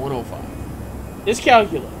 015, 105.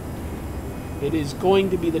 Miscalculate. It is going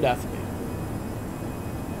to be the death of me.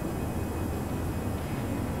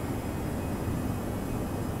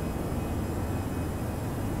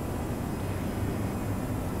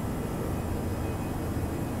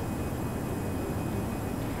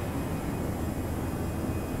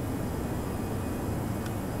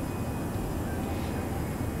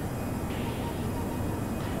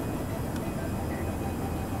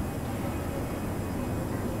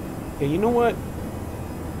 Okay, you know what?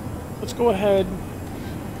 Let's go ahead.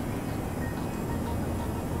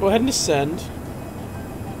 Go ahead and descend.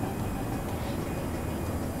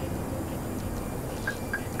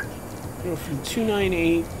 Go from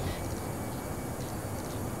 298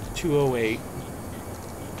 to 208.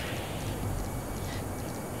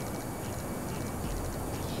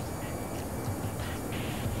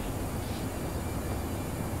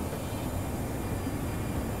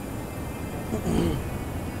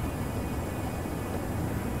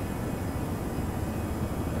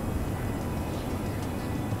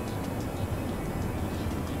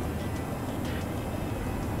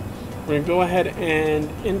 We're going to go ahead and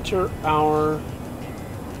enter our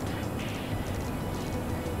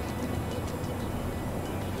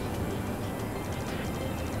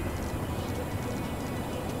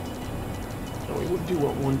we would do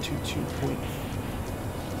what 122.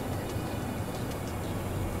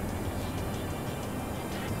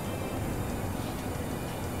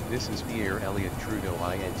 This is Pierre Elliott Trudeau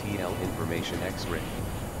INTL Information X-ray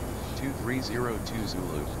 2302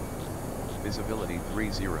 Zulu. Visibility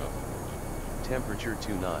 30. Temperature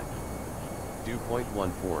 29. Dew point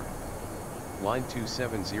 14. Line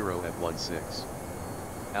 270 at 16.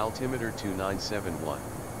 Altimeter 2971.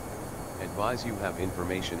 Advise you have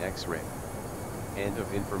information X-ray. End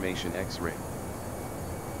of information X-ray.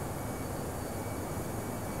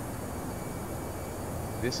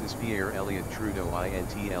 This is Pierre Elliott Trudeau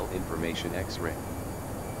INTL Information X-ray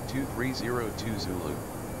 2302 Zulu.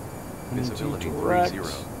 Visibility 30.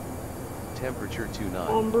 Temperature 29.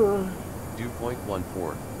 Number. Dew point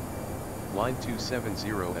 14. Line 270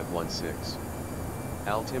 at 16.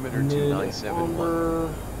 Altimeter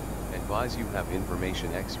 2971. Advise you have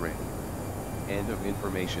information X-ray. End of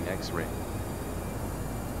information X-ray.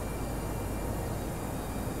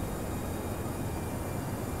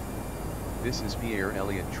 This is Pierre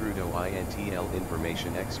Elliott Trudeau INTL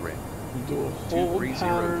Information X-ray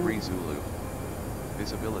 2303 Zulu.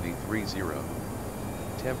 Visibility 30.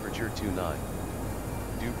 Temperature 29.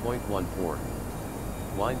 Dew point 14.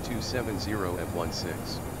 Line 270 at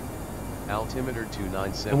 16. Altimeter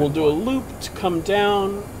 2971. And we'll do a loop to come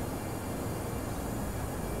down.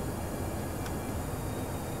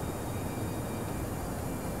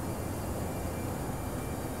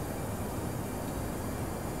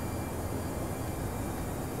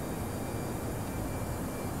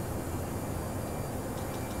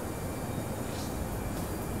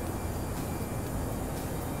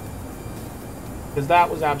 Because that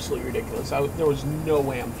was absolutely ridiculous. There was no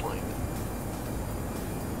way I'm flying it.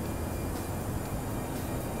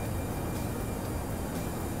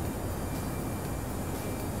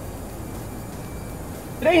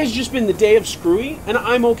 Today has just been the day of screwy, and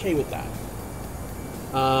I'm okay with that.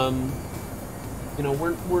 You know,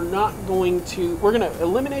 we're not going to... We're going to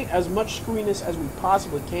eliminate as much screwiness as we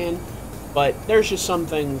possibly can, but there's just some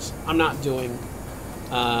things I'm not doing.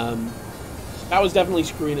 That was definitely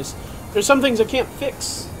screwiness. There's some things I can't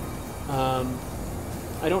fix. I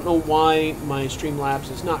don't know why my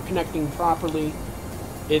Streamlabs is not connecting properly.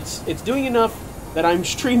 It's doing enough that I'm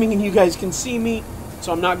streaming and you guys can see me,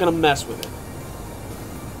 so I'm not going to mess with it.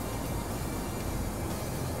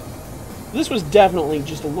 This was definitely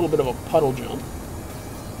just a little bit of a puddle jump.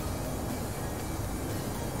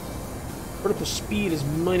 Vertical speed is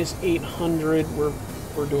minus 800.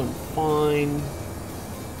 We're doing fine.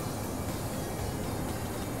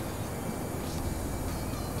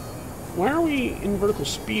 Why are we in vertical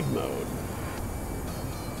speed mode?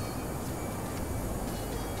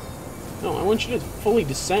 No, I want you to fully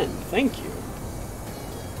descend. Thank you.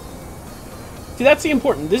 See, that's the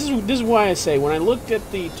important. This is why I say when I looked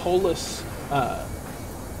at the ToLiss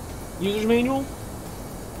user's manual,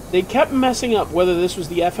 they kept messing up whether this was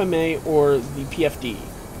the FMA or the PFD.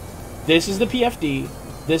 This is the PFD.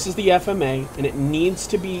 This is the FMA, and it needs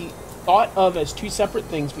to be thought of as two separate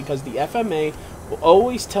things because the FMA will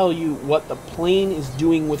always tell you what the plane is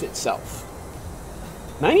doing with itself.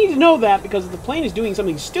 And I need to know that because if the plane is doing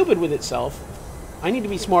something stupid with itself, I need to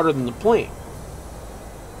be smarter than the plane.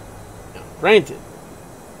 Now, granted,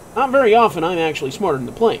 not very often I'm actually smarter than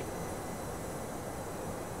the plane.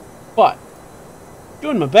 But,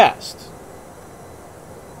 doing my best.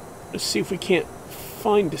 Let's see if we can't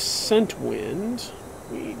find descent wind.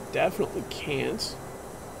 We definitely can't.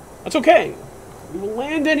 That's okay. We will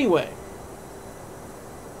land anyway.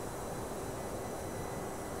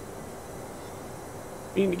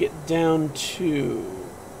 We need to get down to...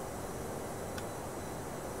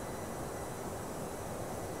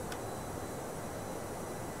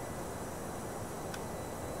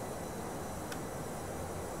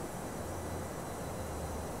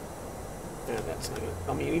 that's not going to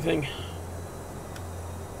tell me anything.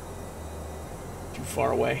 Too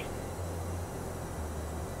far away.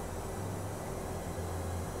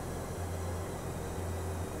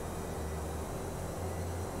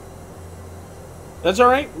 That's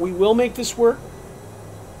alright, we will make this work.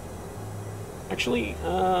 Actually,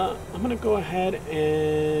 I'm going to go ahead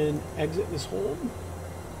and exit this hold.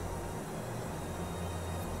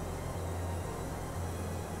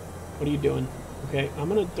 What are you doing? Okay, I'm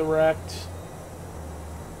going to direct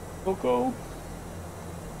Coco.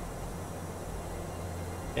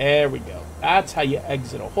 There we go. That's how you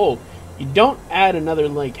exit a hold. You don't add another,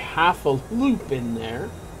 like, half a loop in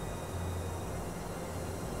there.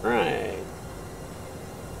 Right.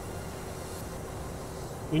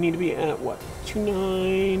 We need to be at, what,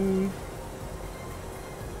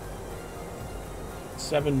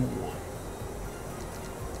 2971.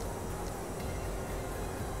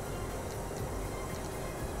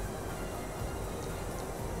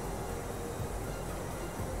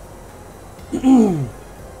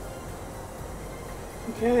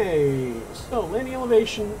 Okay, so landing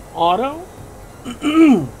elevation auto.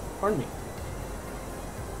 Pardon me.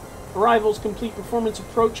 Arrivals complete. Performance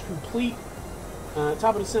approach complete.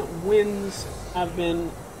 Top of descent winds have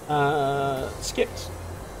been skipped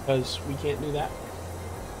because we can't do that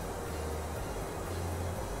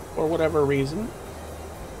for whatever reason.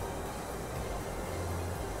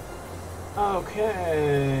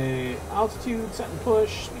 Okay, altitude set and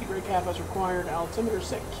push. Speed brake half as required. Altimeter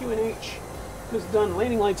set Q and H. Is done.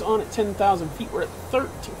 Landing lights on at 10,000 feet. We're at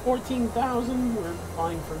 14,000. We're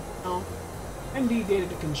fine for now. ND data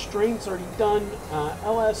to constraints already done.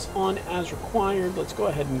 LS on as required. Let's go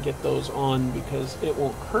ahead and get those on because it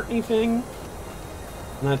won't hurt anything.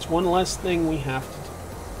 And that's one less thing we have to do.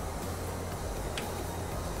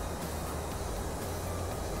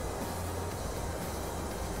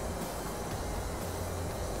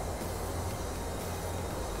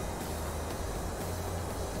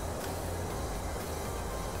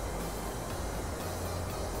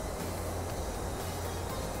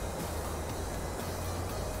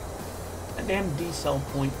 Damn decel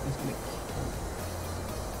point is going to kill me.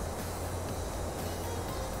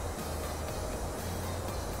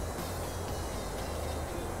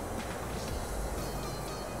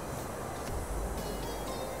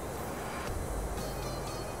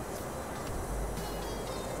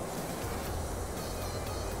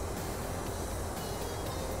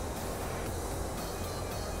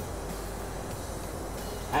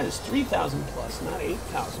 That is 3,000 plus, not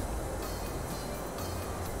 8,000.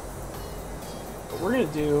 What we're going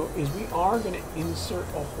to do is we are going to insert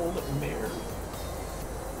a hold at mare.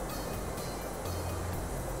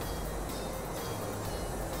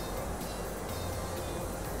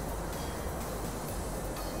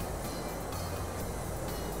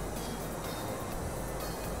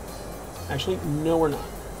 Actually, no, we're not.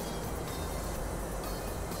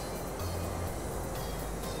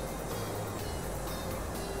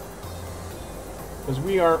 Because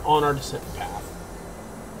we are on our descent path.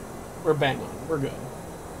 We're bang on. We're good.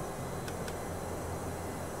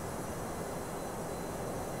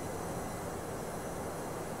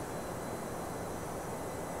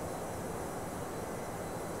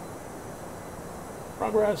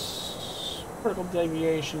 Progress. Vertical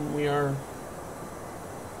deviation. We are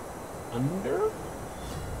under?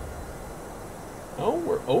 No,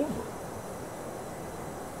 we're over.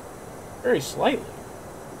 Very slightly.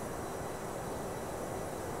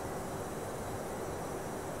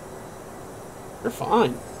 You're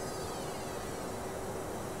fine.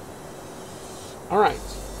 Alright.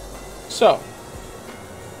 So,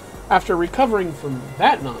 after recovering from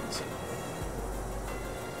that nonsense,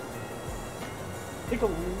 take a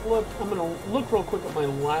look. I'm going to look real quick at my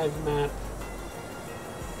live map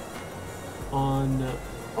on...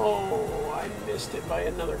 oh, I missed it by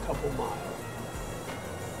another couple miles.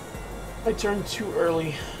 I turned too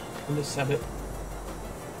early on the 7th.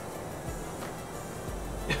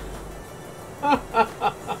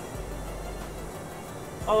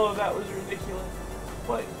 Oh, that was ridiculous.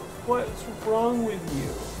 What's wrong with you?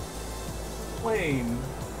 Plane.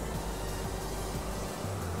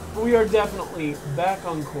 We are definitely back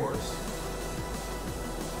on course.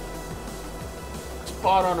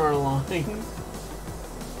 spot on our line.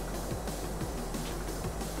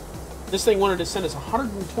 This thing wanted to send us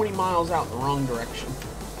 120 miles out in the wrong direction.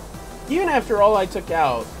 Even after all I took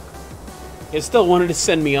out, it still wanted to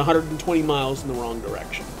send me 120 miles in the wrong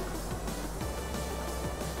direction.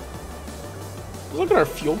 Look at our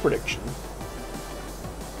fuel prediction.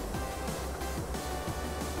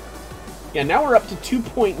 Yeah, now we're up to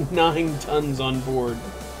 2.9 tons on board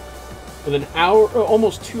with an hour,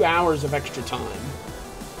 almost 2 hours of extra time.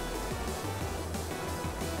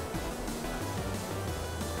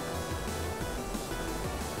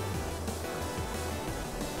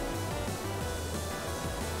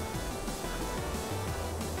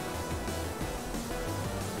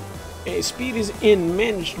 Okay, speed is in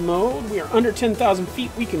managed mode. We are under 10,000 feet.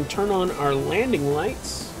 We can turn on our landing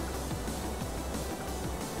lights.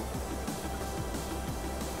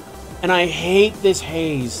 And I hate this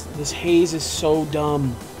haze. This haze is so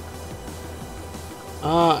dumb.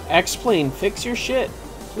 X-Plane, fix your shit,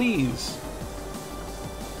 please.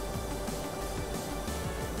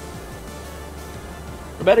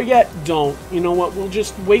 Or better yet, don't. You know what? We'll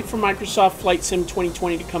just wait for Microsoft Flight Sim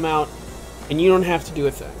 2020 to come out, and you don't have to do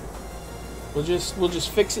a thing. We'll just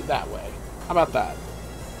fix it that way. How about that?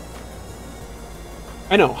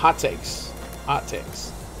 I know, hot takes. Hot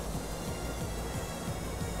takes.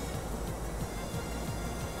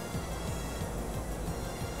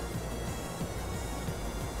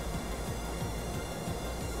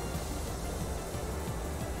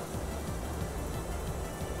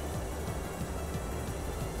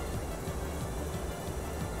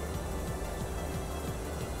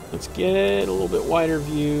 Let's get a little bit wider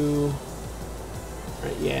view.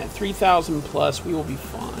 Right, yeah, 3,000 plus, we will be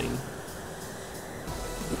fine.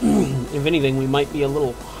 If anything, we might be a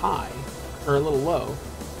little high, or a little low.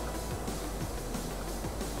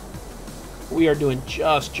 We are doing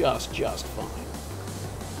just fine.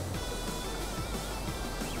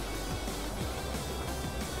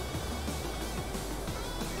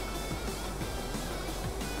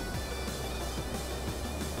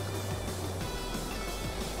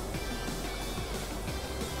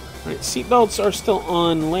 Alright, seatbelts are still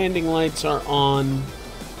on, landing lights are on.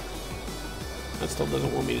 That still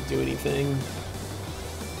doesn't want me to do anything.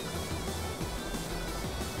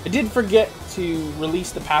 I did forget to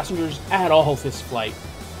release the passengers at all this flight.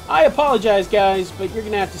 I apologize, guys, but you're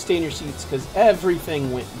going to have to stay in your seats because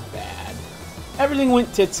everything went bad. Everything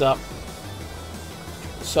went tits up.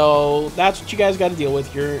 So that's what you guys got to deal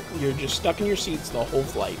with. You're just stuck in your seats the whole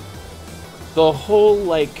flight. The whole,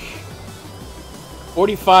 like,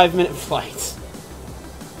 45-minute flight.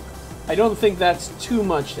 I don't think that's too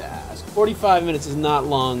much to ask. 45 minutes is not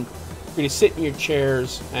long for you to sit in your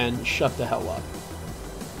chairs and shut the hell up.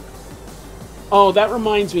 Oh, that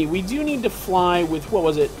reminds me. We do need to fly with, what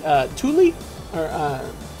was it? Thule? Or,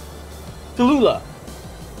 Tallulah.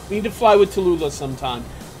 We need to fly with Tallulah sometime.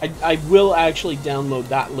 I will actually download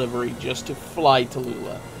that livery just to fly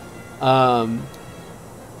Tallulah.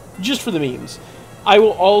 Just for the memes. I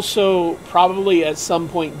will also probably at some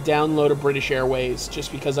point download a British Airways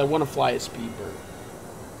just because I want to fly a Speedbird.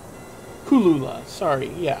 Kulula, sorry,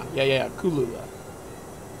 yeah, Kulula.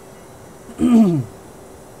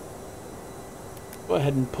 Go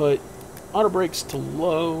ahead and put auto brakes to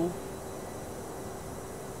low.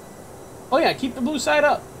 Oh yeah, keep the blue side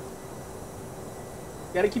up.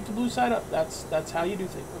 You gotta keep the blue side up. That's how you do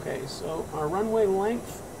things. Okay, so our runway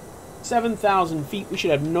length, 7,000 feet. We should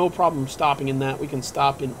have no problem stopping in that. We can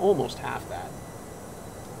stop in almost half that.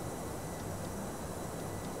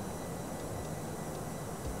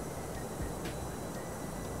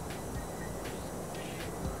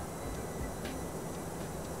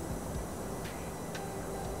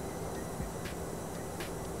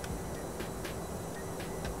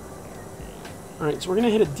 Alright, so we're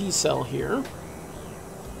going to hit a decel here.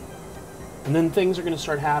 And then things are going to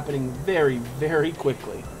start happening very, very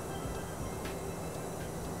quickly.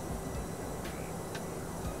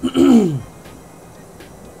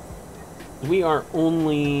 We are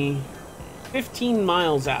only 15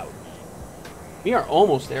 miles out. We are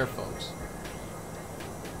almost there, folks.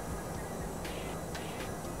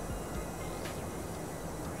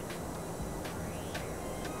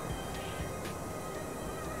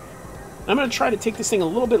 I'm going to try to take this thing a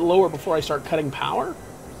little bit lower before I start cutting power.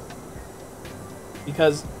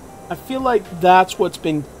 Because I feel like that's what's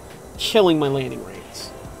been killing my landing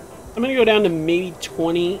rates. I'm going to go down to maybe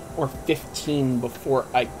 20 or 15 before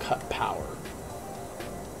I cut power.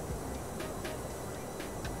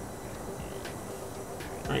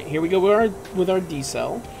 Alright, here we go with our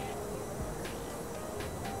decel.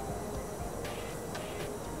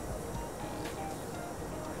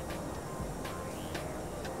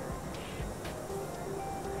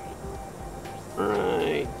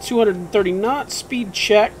 Alright, 230 knots, speed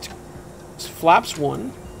checked. Flaps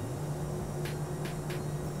 1.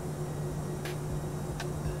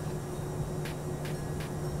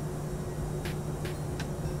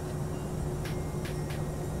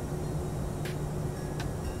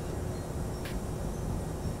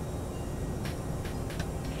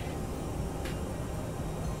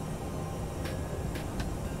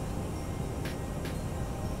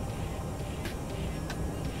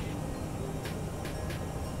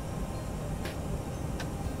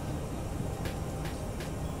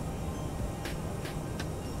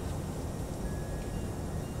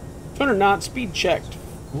 Knots, speed checked.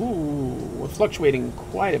 Ooh, we're fluctuating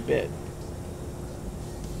quite a bit.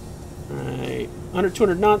 Alright, under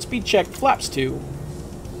 200 knots, speed checked, flaps 2.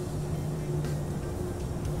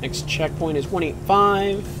 Next checkpoint is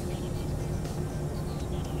 185.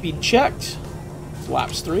 Speed checked,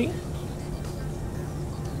 flaps 3.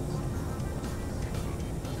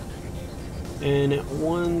 And at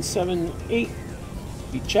 178,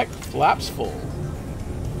 speed checked, flaps full.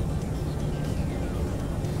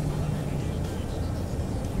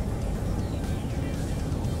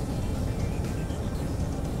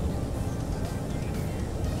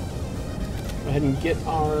 Go ahead and get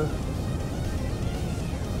our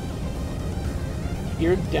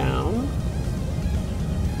gear down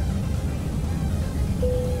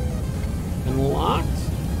and locked.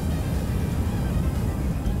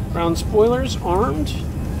 Ground spoilers armed.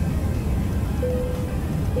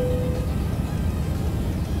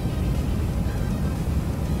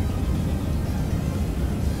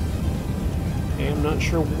 Okay, I'm not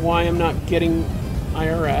sure why I'm not getting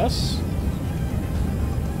IRS.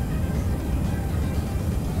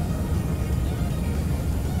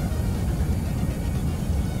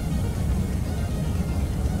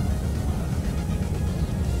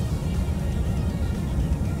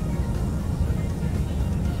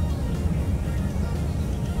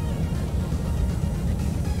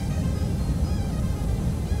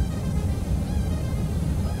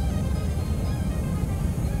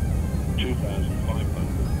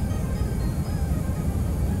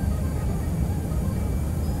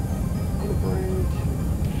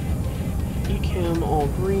 All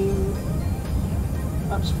green.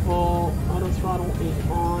 Flaps full. Auto throttle is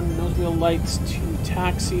on. Nose wheel lights to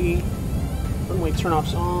taxi. Runway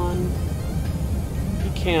turnoffs on.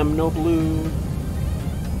 Cam no blue.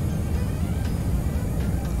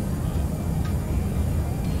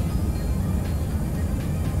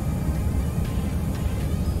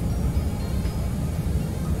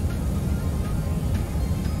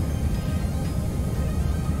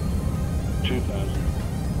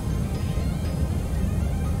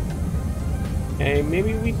 Okay,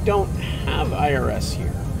 maybe we don't have IRS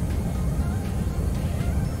here.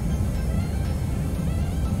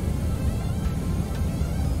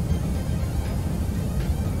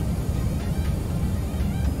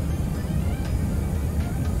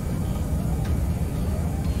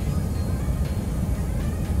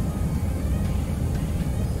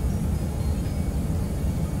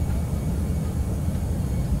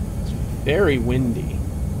 It's very windy.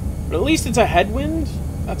 But at least it's a headwind.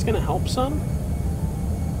 That's going to help some.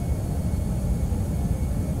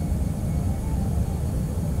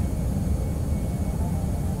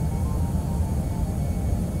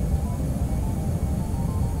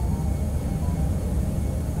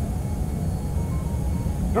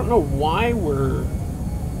 I don't know why we're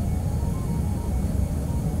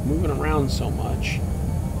moving around so much.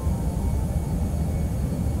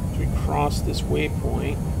 As we cross this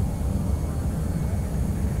waypoint.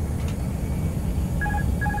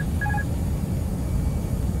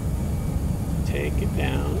 Take it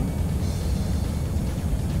down.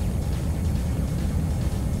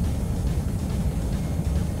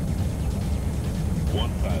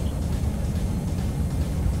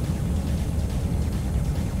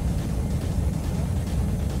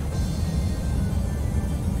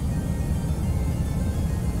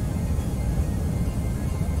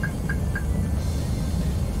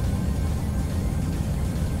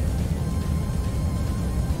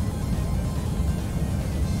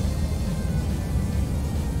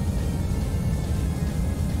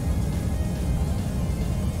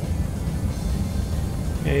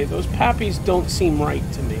 Okay, those pappies don't seem right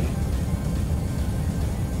to me.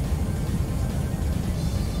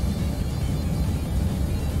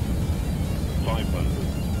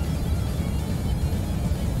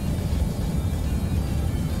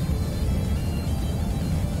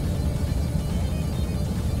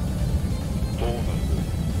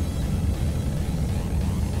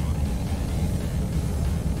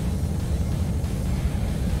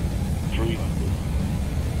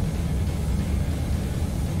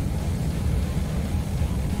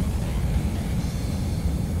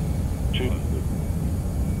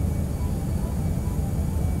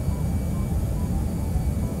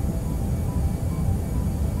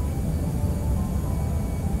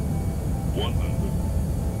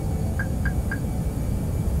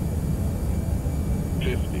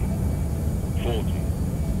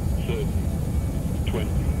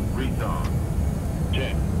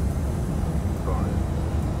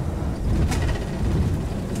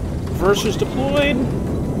 Reversers deployed.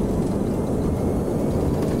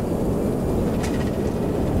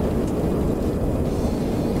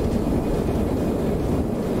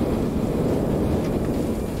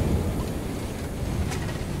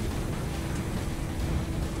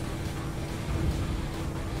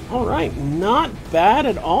 All right, not bad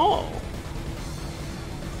at all.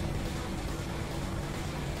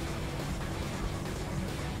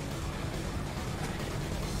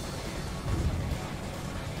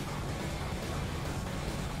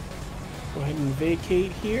 Go ahead and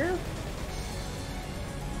vacate here.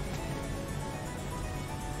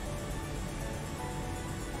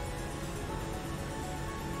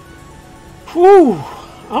 Whew!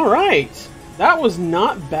 All right, that was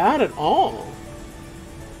not bad at all.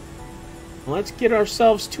 Let's get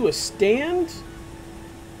ourselves to a stand.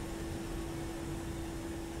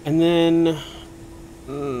 And then...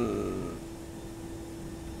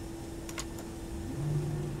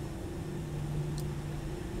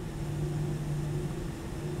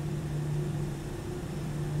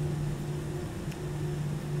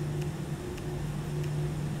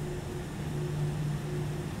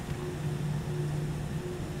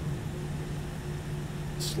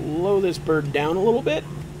 slow this bird down a little bit.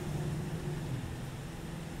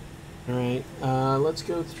 Alright, let's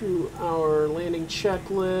go through our landing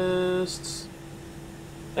checklists.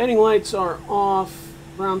 Landing lights are off,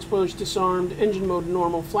 ground spoilers disarmed, engine mode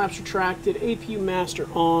normal, flaps retracted, APU master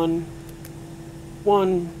on.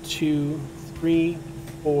 1, 2, 3,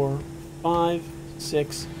 4, 5,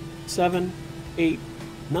 6, 7, 8,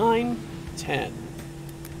 9, 10.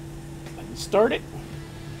 I can start it.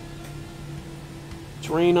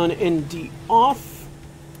 Terrain on ND off.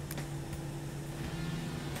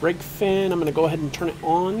 Brake fan, I'm going to go ahead and turn it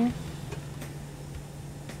on.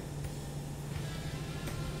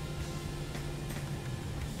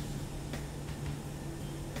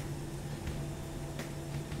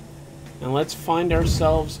 And let's find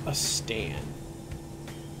ourselves a stand.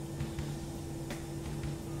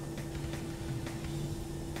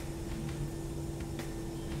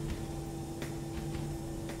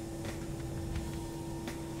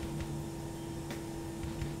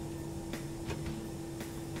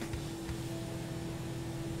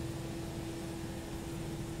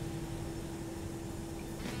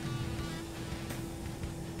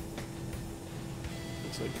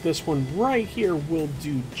 Like this one right here will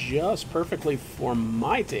do just perfectly for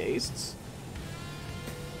my tastes.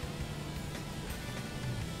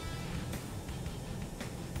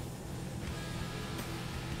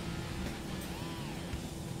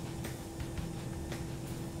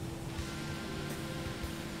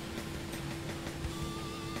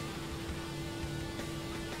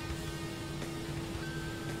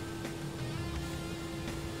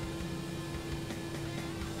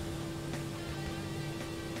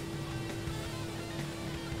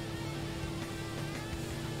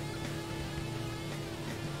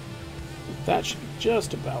 That should be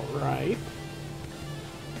just about right.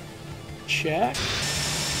 Check.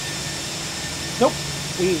 Nope.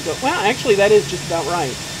 We go. Well, actually, that is just about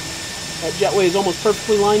right. That jetway is almost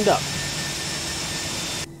perfectly lined up.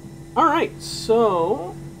 Alright,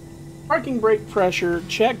 so... parking brake pressure,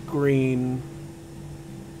 check green.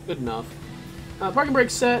 Good enough. Parking brake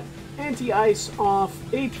set, anti-ice off,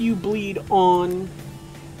 APU bleed on,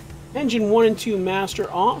 engine 1 and 2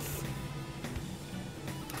 master off.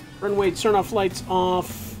 Runway turn-off lights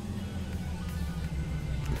off.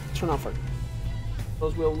 Turn off our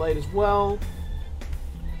nose wheel light as well.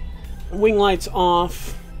 Wing lights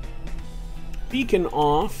off. Beacon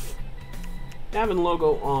off. Nav and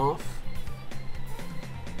logo off.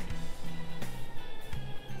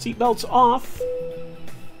 Seatbelts off.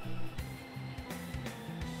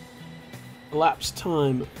 Elapsed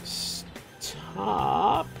time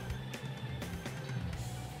stop.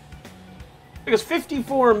 Because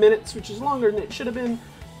 54 minutes, which is longer than it should have been.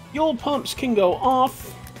 Fuel pumps can go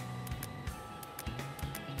off.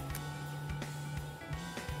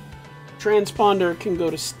 Transponder can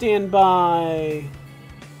go to standby.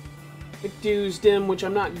 McDo's dim, which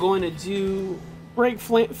I'm not going to do. Brake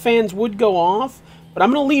fans would go off, but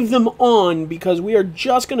I'm going to leave them on because we are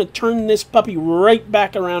just going to turn this puppy right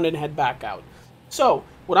back around and head back out. So,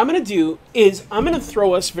 what I'm going to do is I'm going to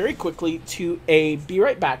throw us very quickly to a be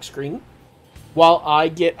right back screen while I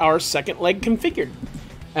get our second leg configured.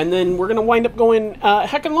 And then we're going to wind up going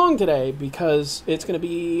heckin' long today because it's going to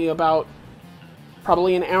be about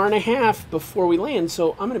probably an hour and a half before we land,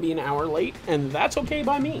 so I'm going to be an hour late, and that's okay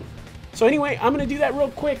by me. So anyway, I'm going to do that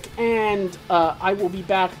real quick, and I will be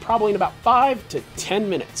back probably in about 5 to 10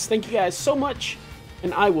 minutes. Thank you guys so much,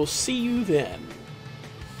 and I will see you then.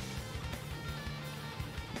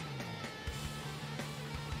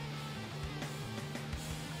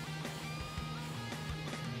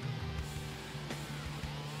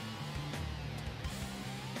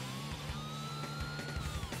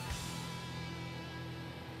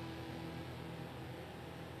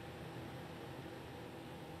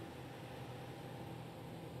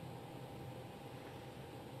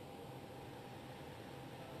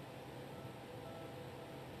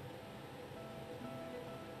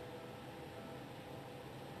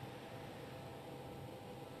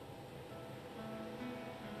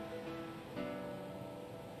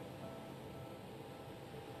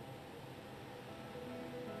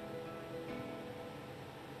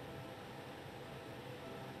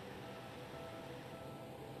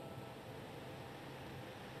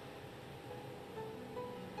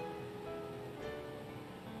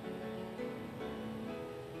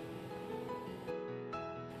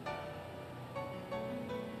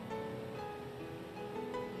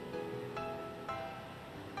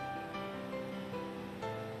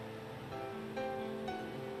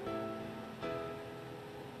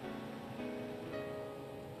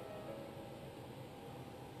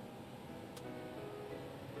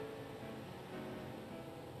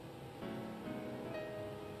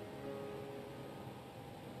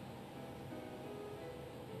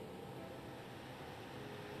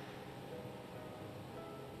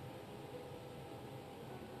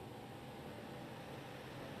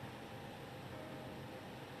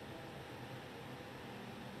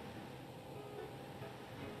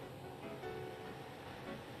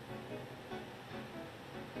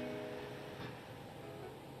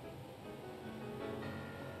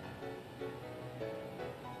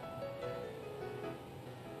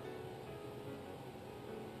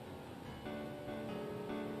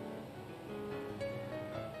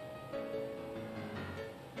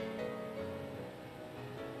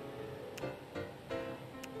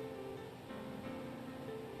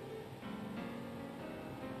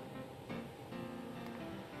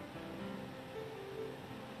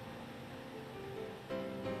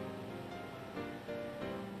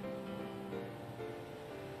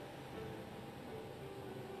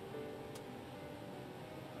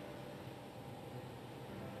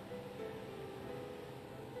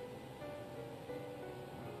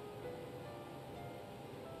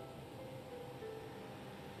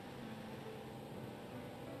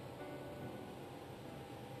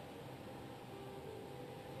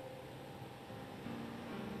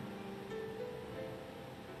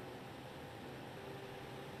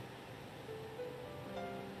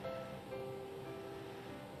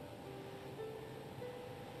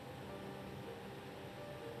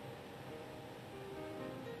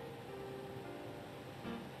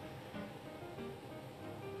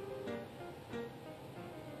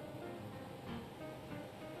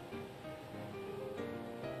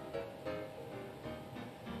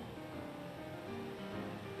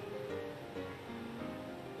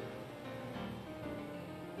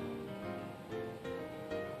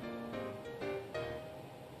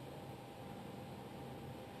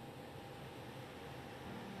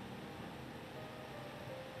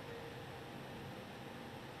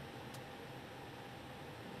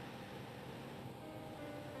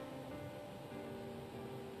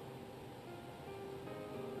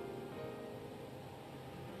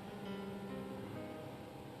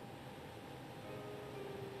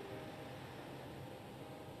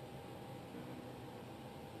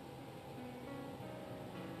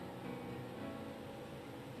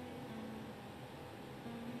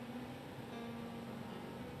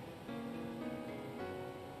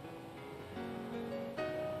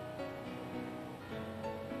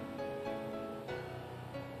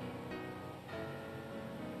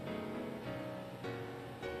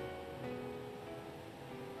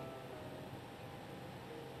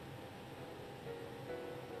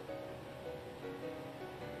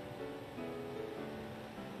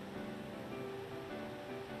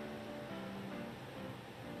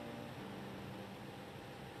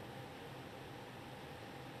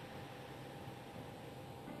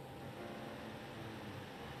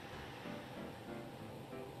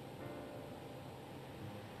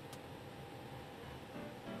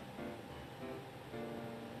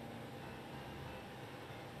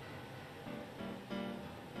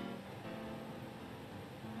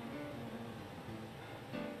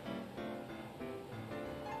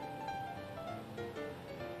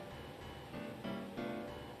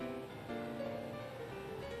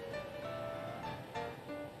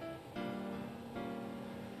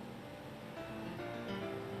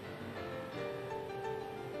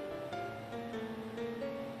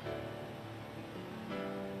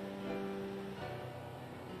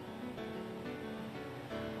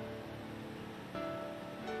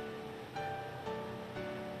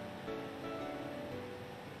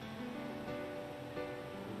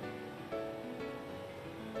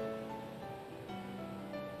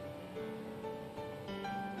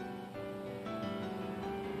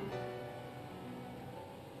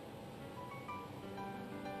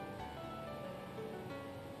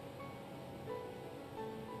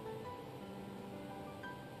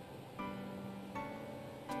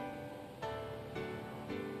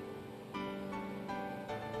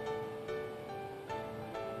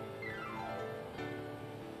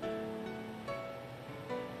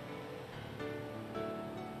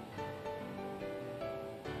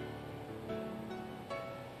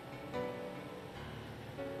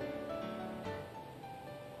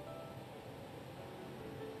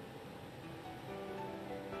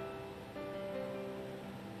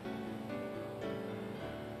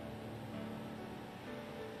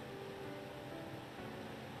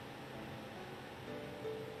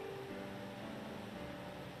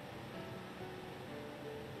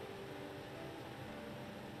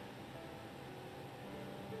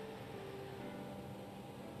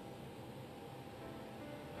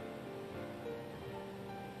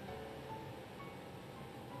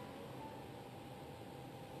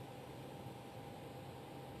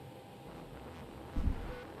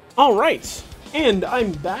 Alright, and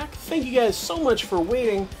I'm back. Thank you guys so much for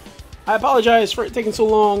waiting. I apologize for it taking so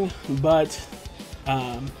long, but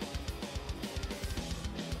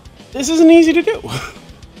this isn't easy to do.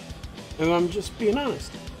 And I'm just being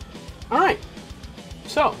honest. Alright,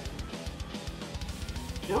 so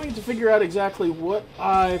now I get to figure out exactly what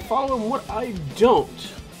I follow and what I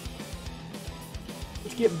don't.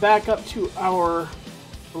 Let's get back up to our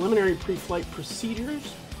preliminary pre-flight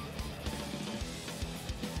procedures.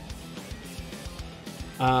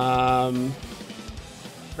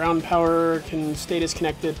 Ground power can stay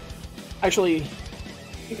disconnected. Actually, I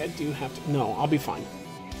think I do have to. No, I'll be fine.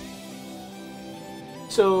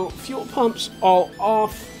 So, fuel pumps all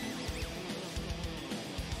off.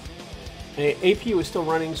 APU is still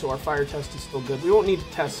running, so our fire test is still good. We won't need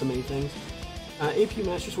to test so many things. APU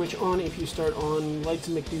master switch on, APU start on, lights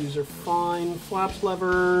and McDo's are fine. Flaps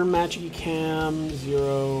lever, magic cam,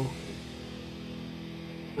 0.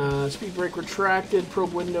 Speed brake retracted,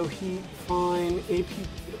 probe window heat, fine. APU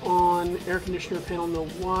on, air conditioner panel, no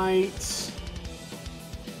whites.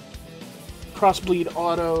 Cross bleed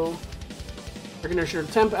auto. Air conditioner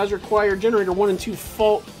temp as required. Generator 1 and 2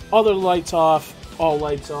 fault. Other lights off. All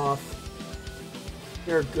lights off.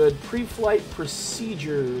 They're good. Pre-flight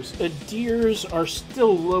procedures. ADIRs are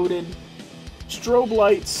still loaded. Strobe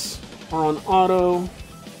lights are on auto.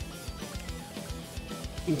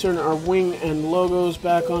 We can turn our wing and logos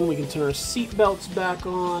back on. We can turn our seat belts back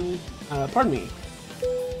on. Pardon me.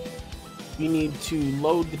 We need to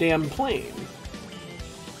load the damn plane.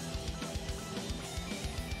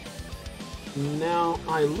 Now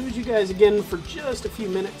I lose you guys again for just a few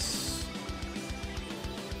minutes.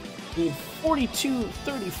 Need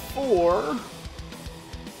 4234. I'm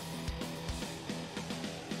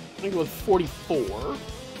gonna go with 44.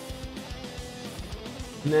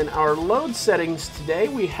 And then our load settings today,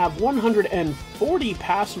 we have 140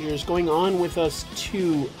 passengers going on with us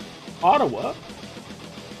to Ottawa.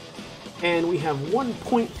 And we have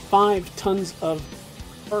 1.5 tons of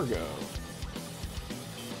cargo.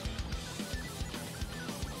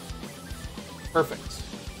 Perfect.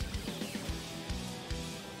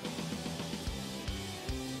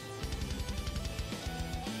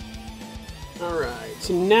 Alright,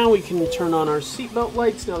 so now we can turn on our seatbelt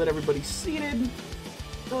lights now that everybody's seated.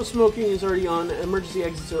 No smoking is already on. Emergency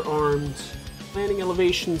exits are armed. Landing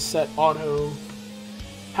elevation set auto.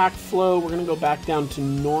 Pack flow, we're going to go back down to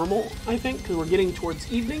normal, I think, because we're getting towards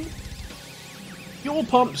evening. Fuel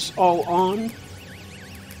pumps all on.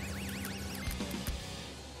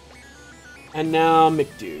 And now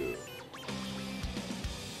McDo.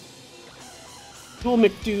 Dual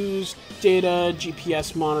McDo's data,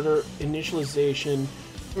 GPS monitor, initialization,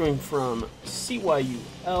 going from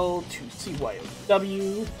CYUL to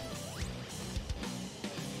CYOW.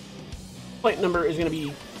 Flight number is going to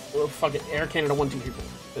be, oh, fuck it, Air Canada 123,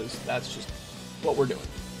 because that's just what we're doing.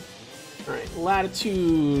 Alright,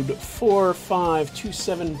 latitude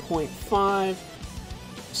 4527.5,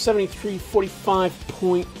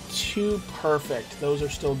 7345.2, perfect. Those are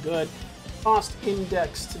still good. Cost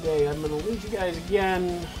index today, I'm going to lose you guys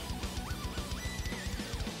again.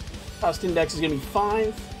 Cost index is going to be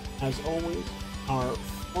 5, as always. Our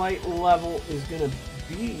flight level is going to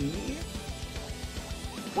be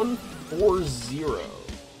 140.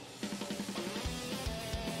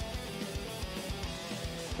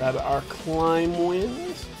 Grab our climb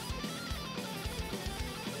winds.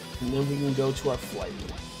 And then we can go to our flight.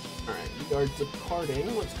 Alright, we are departing.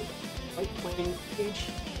 Let's go to the flight planning page.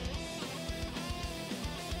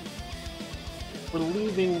 We're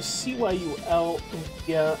leaving CYUL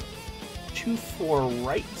via 24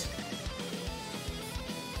 right.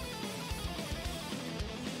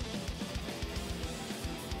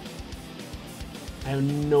 I have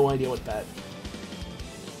no idea what that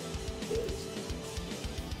is.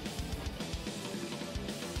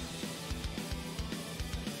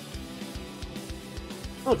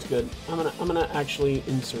 Looks good. I'm gonna actually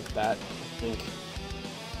insert that, I think.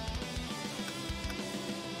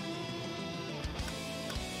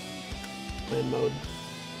 Plan mode.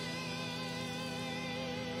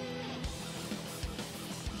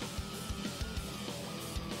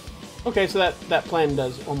 Okay, so that plan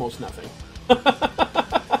does almost nothing.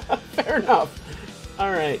 Fair enough.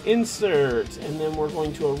 Alright, insert, and then we're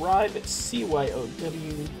going to arrive at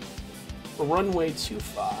CYOW for runway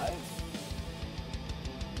 25.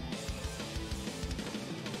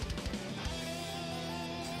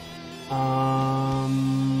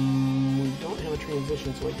 We don't have a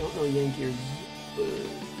transition, so I don't know Yankee or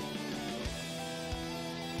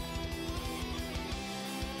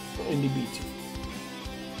NDB 2.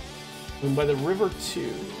 And by the river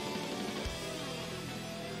 2.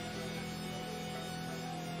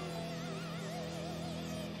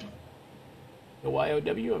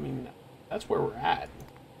 CYOW, I mean, that's where we're at.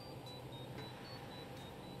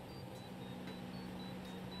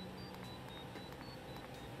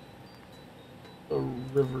 The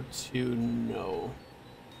River 2, no.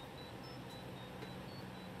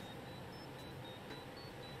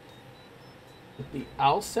 With the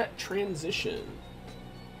Alset transition.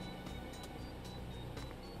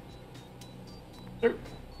 There.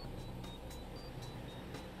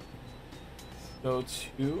 Go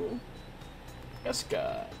to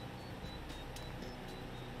Jessica.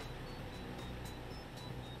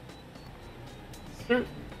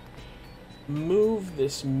 Move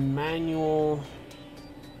this manual.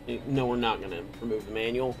 No, we're not going to remove the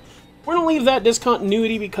manual. We're going to leave that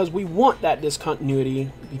discontinuity because we want that discontinuity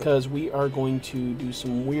because we are going to do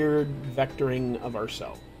some weird vectoring of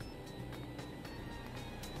ourselves.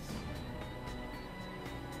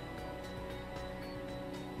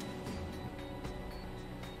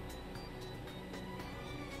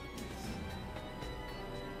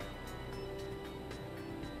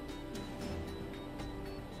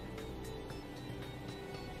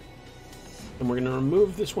 And we're going to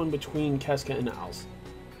remove this one between Casca and Als.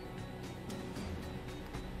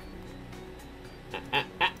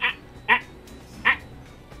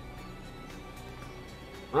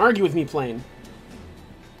 Don't argue with me, plane.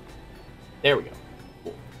 There we go.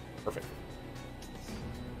 Cool. Perfect.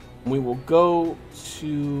 We will go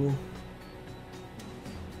to...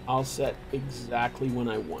 I'll set exactly when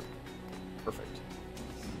I want. Perfect.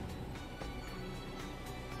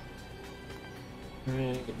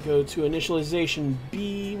 Alright, go to initialization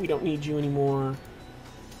B. We don't need you anymore.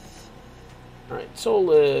 Alright,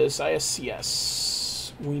 ToLiss,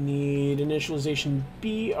 ISCS. We need initialization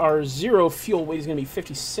B. Our zero fuel weight is going to be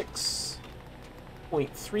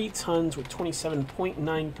 56.3 tons with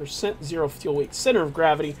 27.9% zero fuel weight. Center of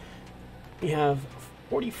gravity, we have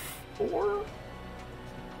 44.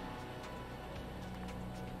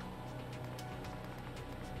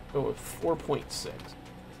 Go with 4.6.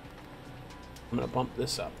 I'm going to bump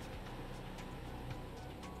this up.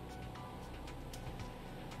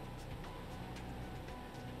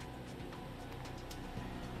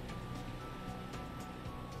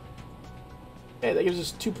 Okay, that gives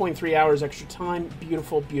us 2.3 hours extra time.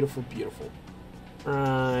 Beautiful, beautiful, beautiful.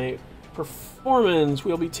 Alright, performance.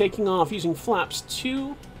 We'll be taking off using flaps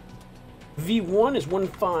 2. V1 is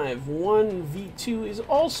 151. V2 is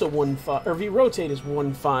also 15, or V rotate is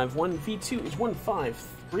 151. V2 is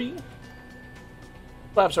 153.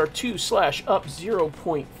 Flaps are 2/up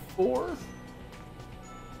 0.4.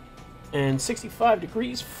 And 65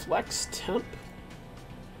 degrees flex temp.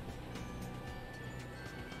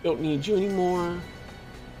 Don't need you anymore.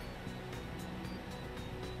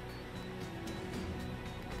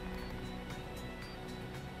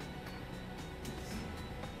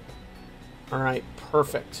 Alright,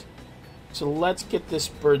 perfect. So let's get this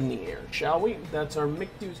bird in the air, shall we? That's our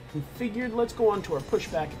McDo's configured. Let's go on to our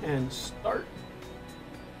pushback and start.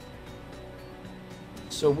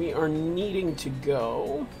 So we are needing to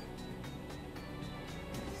go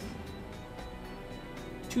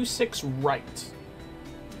 26 right.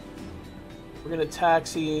 We're going to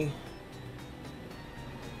taxi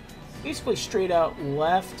basically straight out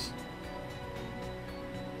left.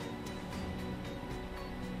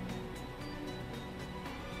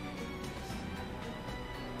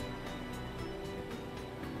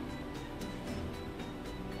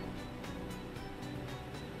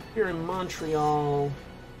 Here in Montreal.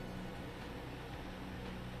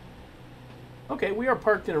 Okay, we are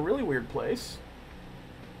parked in a really weird place.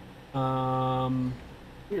 We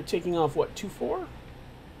are taking off, what, 24?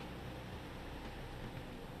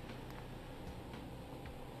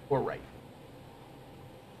 Or right.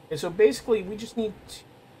 Okay, so basically we just need to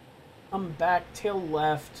come back, tail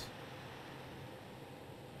left,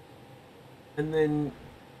 and then...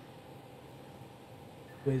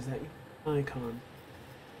 What is that icon?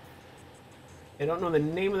 I don't know the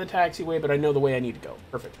name of the taxiway, but I know the way I need to go.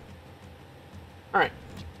 Perfect. Alright.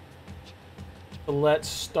 So let's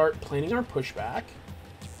start planning our pushback.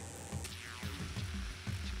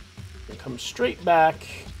 And come straight back.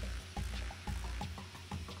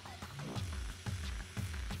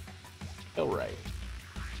 Go right.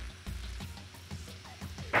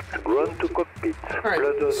 Ground to cockpit.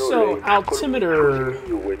 Alright, so altimeter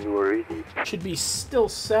should be still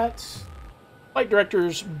set. Flight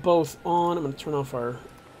directors both on. I'm going to turn off our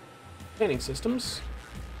planning systems.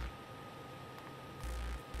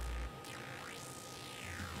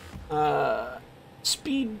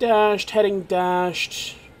 Speed dashed, heading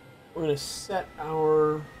dashed. We're going to set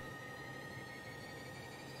our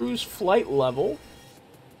cruise flight level.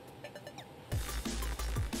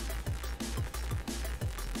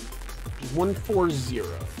 140.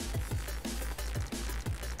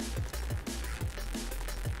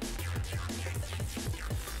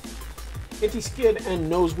 Anti-skid and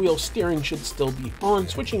nose wheel steering should still be on.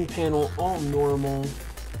 Switching panel, all normal.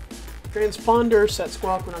 Transponder, set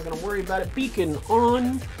squawk, we're not going to worry about it. Beacon on.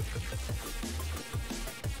 And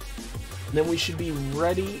then we should be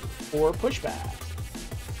ready for pushback.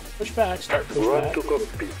 Pushback, start pushback. Run to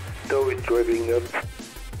cockpit. Tow is driving up.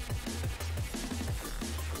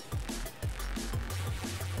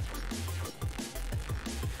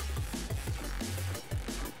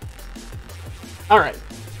 Alright.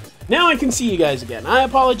 Now I can see you guys again. I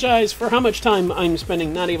apologize for how much time I'm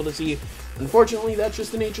spending not able to see you. Unfortunately, that's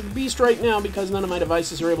just the nature of the beast right now because none of my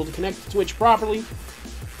devices are able to connect to Twitch properly.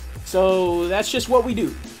 So that's just what we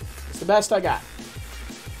do. It's the best I got.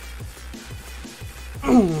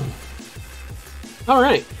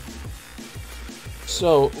 Alright.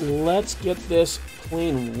 So let's get this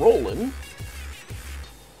plane rolling.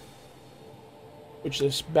 Switch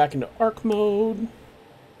this back into arc mode.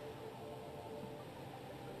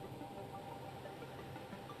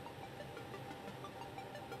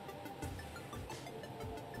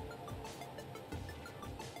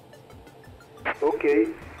 Okay,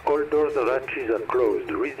 all doors and hatches are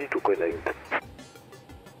closed, ready to connect.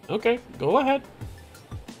 Okay, go ahead.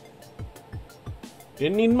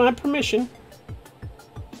 Didn't need my permission.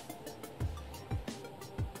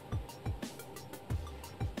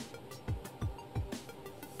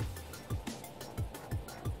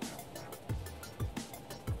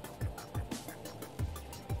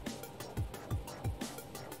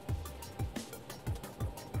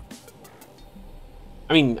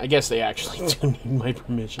 I mean, I guess they actually do need my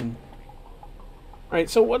permission. Alright,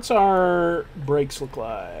 so what's our brakes look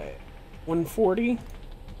like? 140?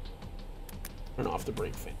 Turn off the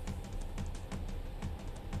brake fan.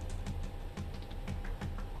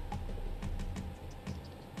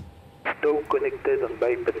 Tow connected and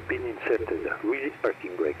bypass pin inserted. Release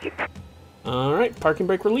parking brake. Alright, parking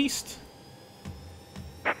brake released.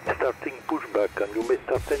 Starting pushback and you may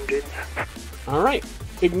start engines. Alright,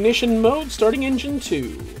 ignition mode, starting engine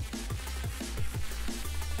 2.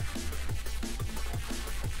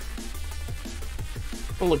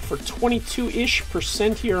 I'll look for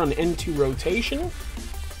 22-ish% here on N2 rotation.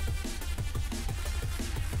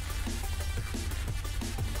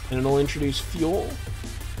 And it'll introduce fuel.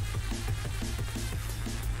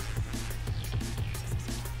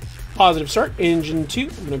 Positive start, engine 2. I'm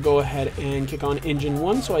going to go ahead and kick on engine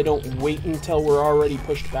 1 so I don't wait until we're already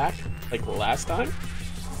pushed back like last time.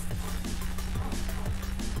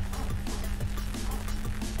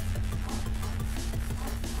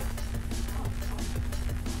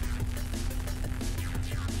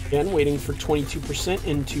 Again, waiting for 22%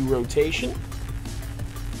 into rotation.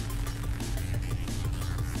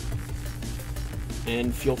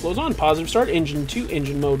 And fuel flows on. Positive start, engine 2,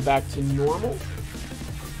 engine mode back to normal.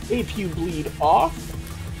 APU bleed off.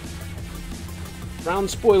 Ground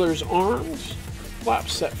spoilers armed.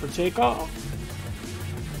 Flaps set for takeoff.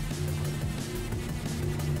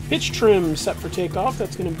 Pitch trim set for takeoff.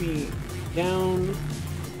 That's going to be down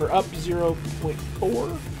or up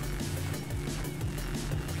 0.4.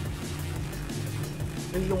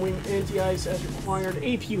 Engine wing anti-ice as required.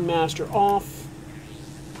 APU master off.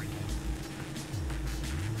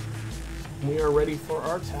 We are ready for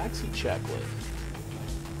our taxi checklist.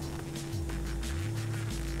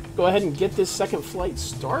 Go ahead and get this second flight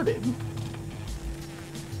started.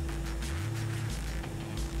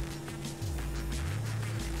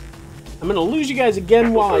 I'm going to lose you guys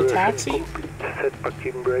again while I taxi. Set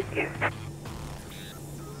parking brake.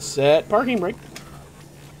 Set parking brake.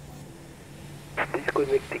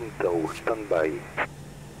 Disconnecting tow, standby.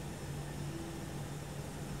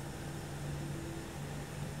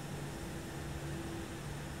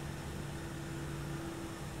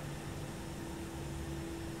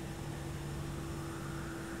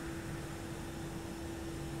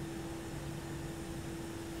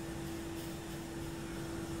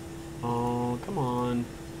 Oh, come on.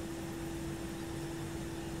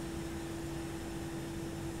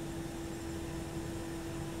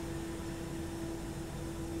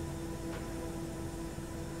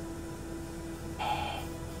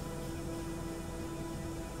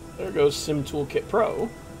 There goes Sim Toolkit Pro.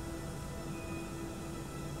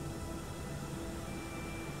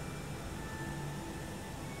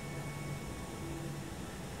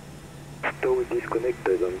 Tow is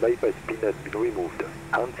disconnected and bypass pin has been removed.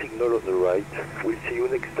 Hand signal on the right. We'll see you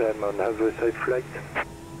next time on other side flight.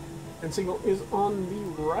 And signal is on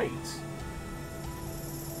the right.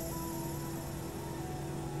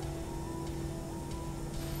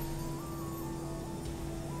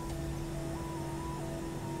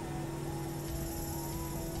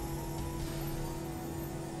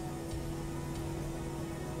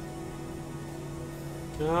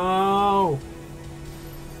 No.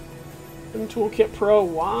 Toolkit Pro,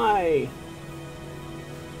 why?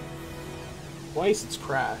 Twice it's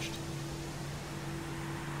crashed.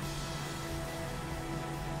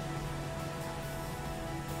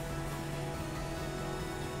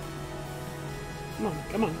 Come on,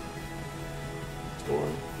 come on. Store.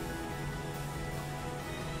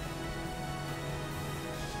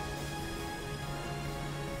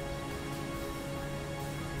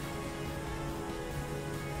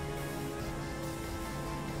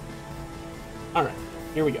 Alright,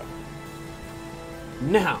 here we go.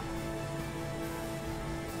 Now.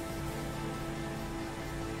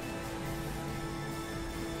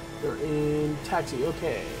 We're in taxi,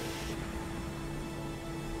 okay.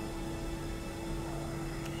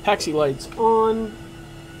 Taxi lights on.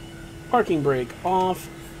 Parking brake off.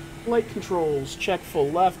 Light controls, check full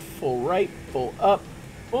left, full right, full up,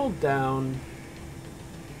 full down.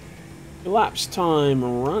 Elapsed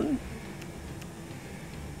time run.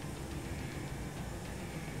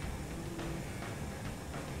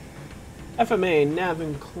 FMA, nav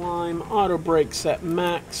and climb, auto brake set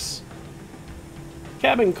max.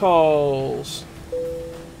 Cabin calls.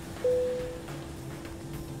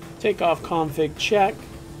 Takeoff config check.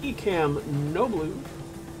 Ecam no blue.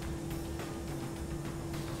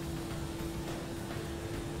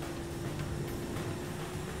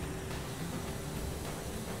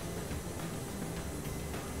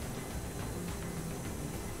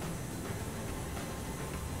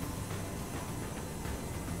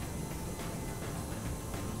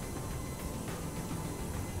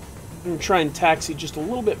 I'm going to try and taxi just a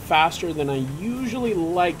little bit faster than I usually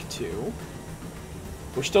like to.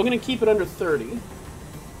 We're still going to keep it under 30.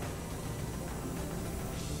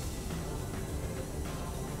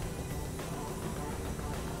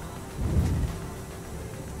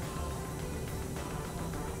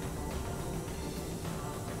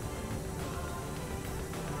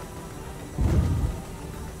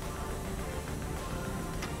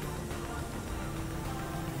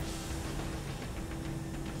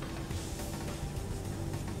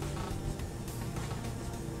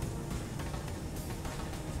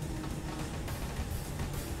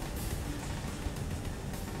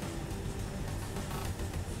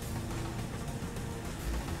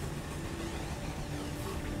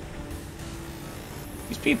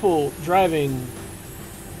 These people driving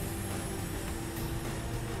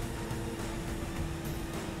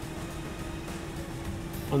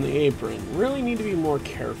on the apron really need to be more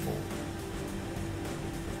careful.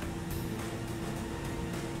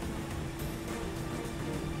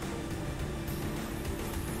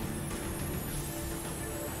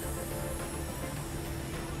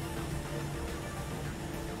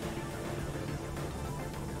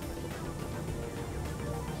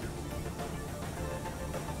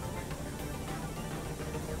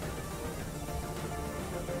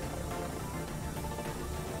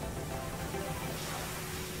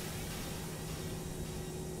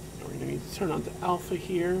 Turn on to alpha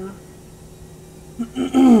here.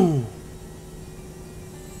 I'm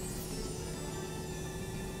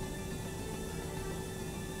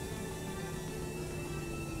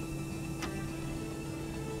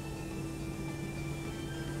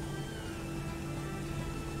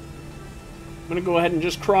going to go ahead and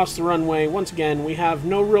just cross the runway. Once again, we have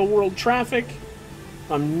no real world traffic.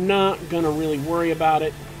 I'm not going to really worry about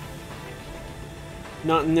it.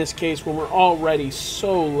 Not in this case when we're already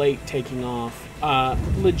so late taking off.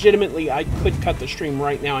 Legitimately, I could cut the stream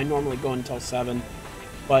right now. I normally go until 7.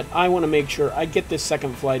 But I want to make sure I get this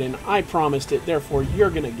second flight in. I promised it, therefore you're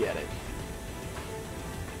going to get it.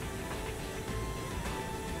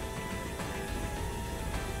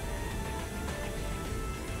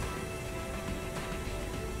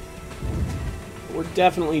 We're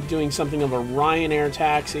definitely doing something of a Ryanair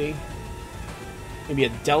taxi. Maybe a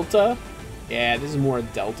Delta. Yeah, this is more a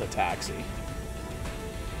Delta taxi.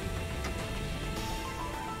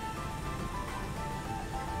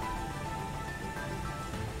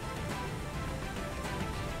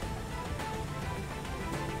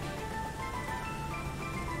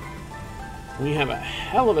 We have a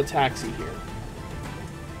hell of a taxi here.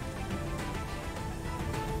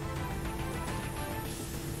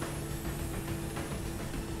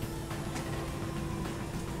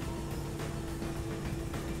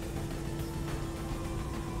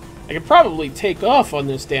 I could probably take off on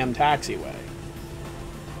this damn taxiway.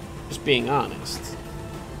 Just being honest.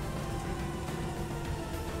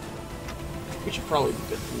 Which should probably be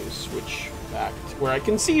good for me to switch back to where I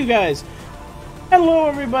can see you guys. Hello,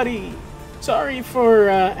 everybody! Sorry for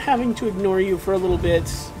having to ignore you for a little bit,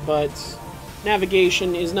 but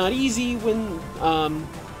navigation is not easy when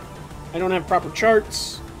I don't have proper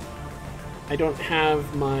charts. I don't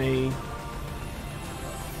have my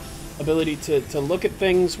ability to look at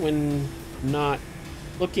things when not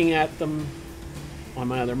looking at them on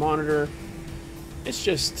my other monitor. It's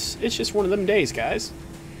just one of them days, guys.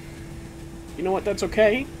 You know what? That's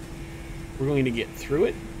okay. We're going to get through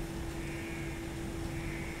it.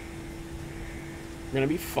 We're going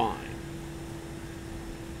to be fine.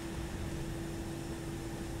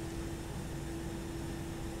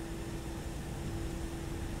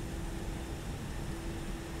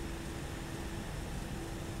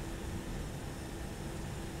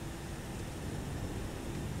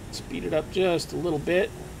 Speed it up just a little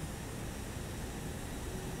bit.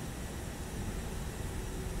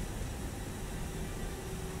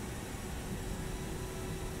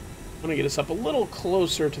 I'm going to get us up a little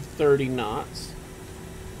closer to 30 knots.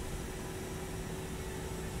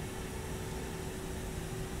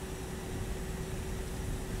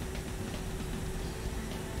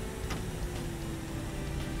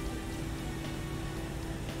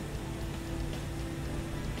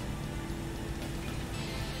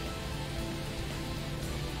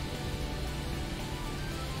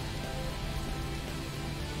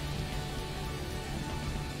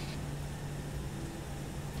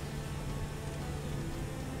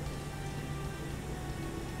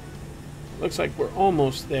 Looks like we're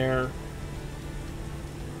almost there.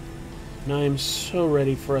 And I am so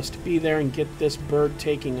ready for us to be there and get this bird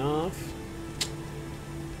taking off.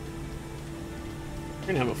 We're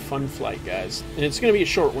gonna have a fun flight, guys. And it's gonna be a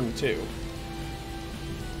short one, too.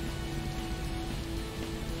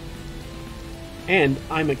 And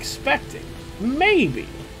I'm expecting, maybe,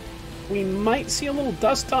 we might see a little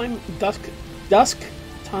dusk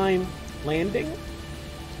time landing.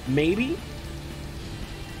 Maybe.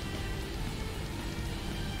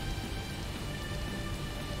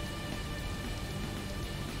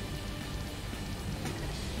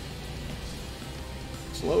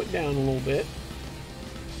 Slow it down a little bit.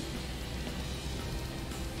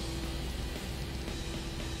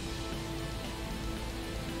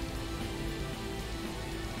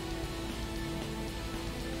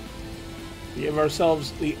 Give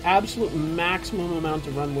ourselves the absolute maximum amount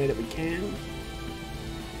of runway that we can.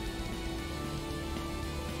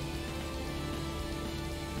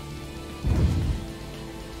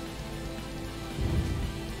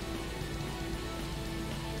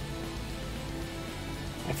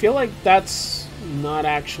 I feel like that's not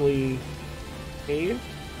actually paved,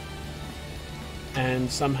 and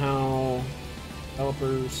somehow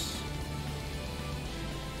developers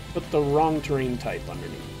put the wrong terrain type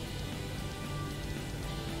underneath.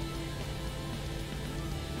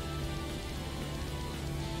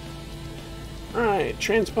 Alright,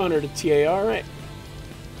 transponder to TARA.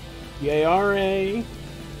 TARA.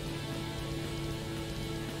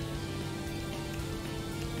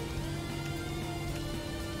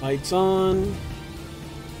 Lights on.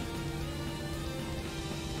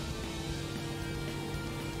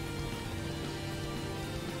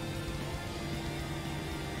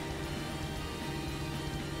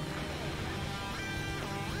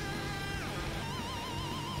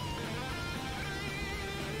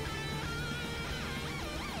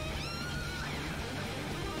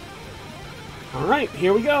 All right,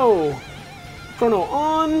 here we go. Chrono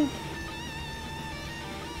on.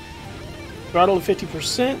 Throttle to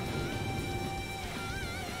 50%.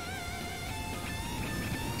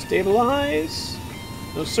 Stabilize.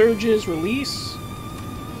 No surges. Release.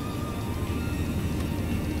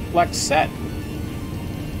 Flex set.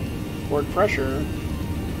 Forward pressure.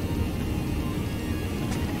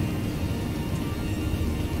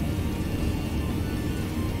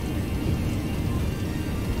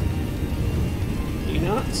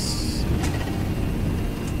 Knots.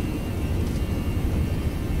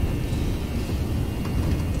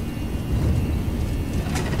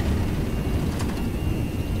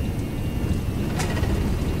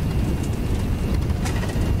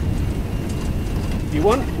 You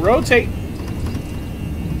want rotate.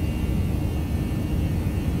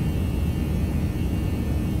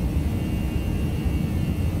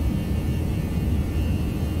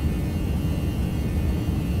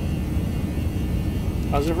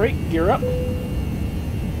 Positive rate, gear up.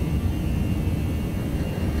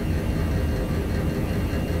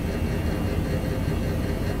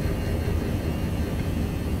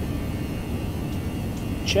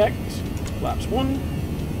 Checked. Flaps 1.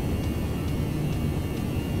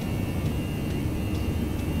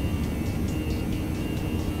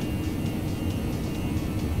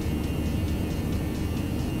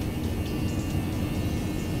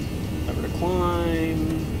 Lever to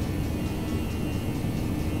climb.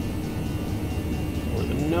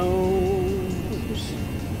 No.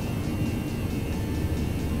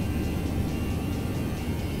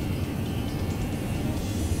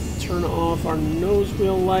 turn off our nose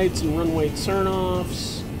wheel lights and runway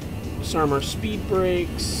turn-offs. Disarm our speed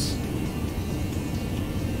brakes.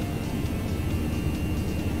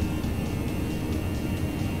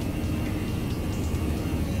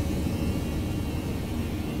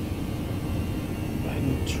 Go ahead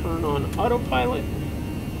and turn on autopilot.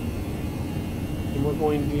 And we're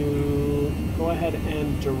going to go ahead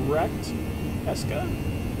and direct Pesca.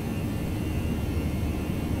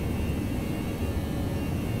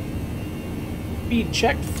 Speed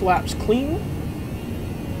checked, flaps clean.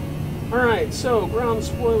 Alright, so ground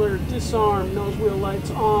spoiler disarm, nose wheel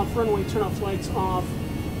lights off, runway turn-off lights off.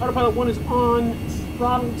 Autopilot 1 is on,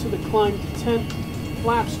 throttle to the climb tent,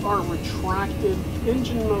 flaps are retracted,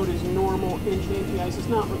 engine mode is normal, engine anti-ice is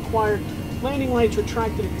not required, landing lights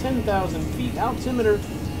retracted at 10,000 feet, altimeter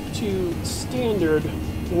to standard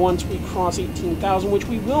once we cross 18,000, which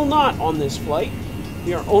we will not on this flight.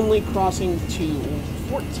 We are only crossing to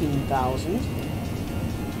 14,000.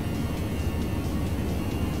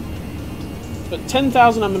 But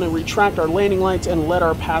 10,000, I'm going to retract our landing lights and let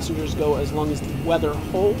our passengers go as long as the weather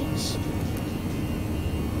holds.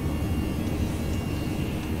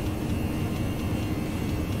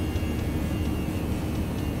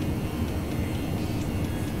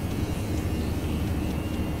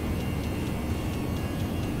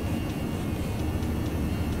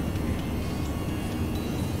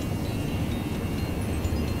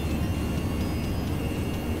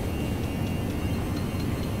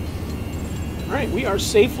 Alright, we are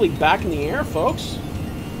safely back in the air, folks.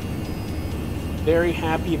 Very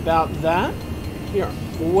happy about that. We are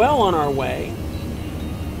well on our way.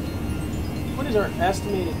 What is our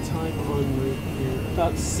estimated time en route here?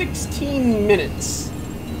 About 16 minutes.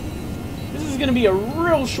 This is going to be a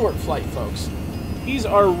real short flight, folks. These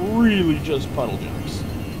are really just puddle jumps.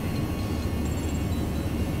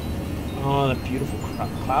 Oh, that beautiful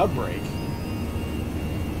cloud break.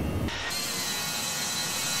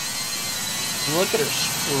 Look at her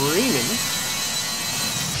screaming.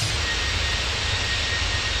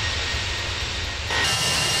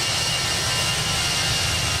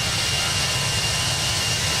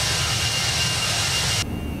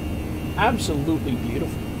 Absolutely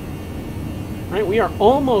beautiful. All right, we are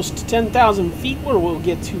almost to 10,000 feet where we'll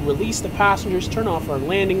get to release the passengers, turn off our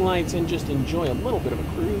landing lights, and just enjoy a little bit of a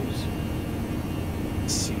cruise.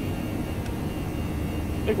 Let's see.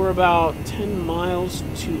 I think we're about 10 miles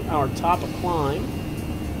to our top of climb.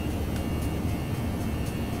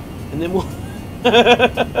 And then we'll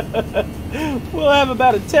we'll have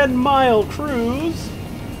about a 10-mile cruise.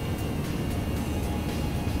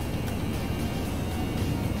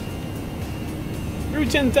 Through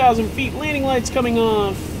 10,000 feet, landing lights coming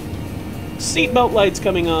off, seatbelt lights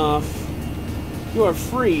coming off. You are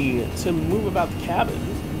free to move about the cabin.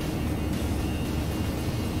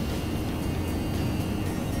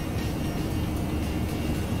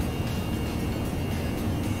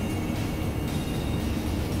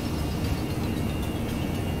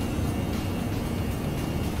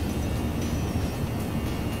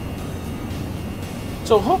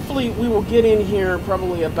 So hopefully we will get in here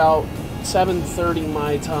probably about 7:30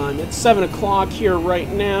 my time. It's 7 o'clock here right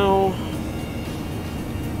now,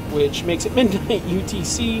 which makes it midnight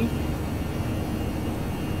UTC.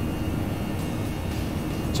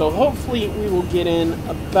 So hopefully we will get in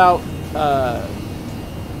about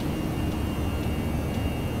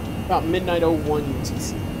midnight 01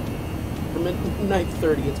 UTC. Or midnight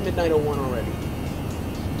 30. It's midnight 01 already.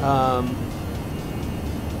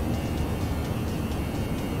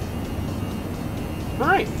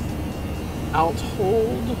 Alright. Alt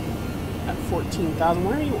hold at 14,000.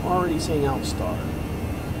 Why are you already saying alt star?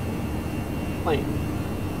 Plane.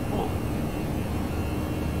 Oh.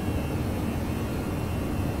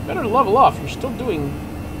 Better level off. You're still doing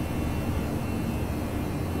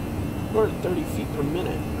 230 feet per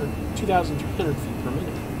minute, or 2,300 feet per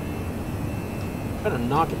minute. Better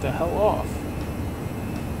knock it the hell off.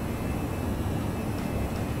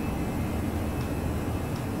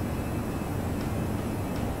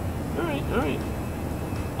 Alright.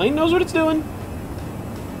 Plane knows what it's doing.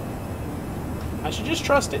 I should just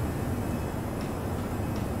trust it.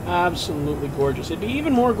 Absolutely gorgeous. It'd be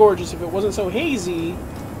even more gorgeous if it wasn't so hazy.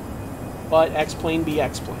 But X-plane be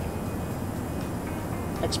X-plane.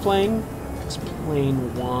 X-plane?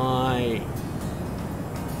 Explain why.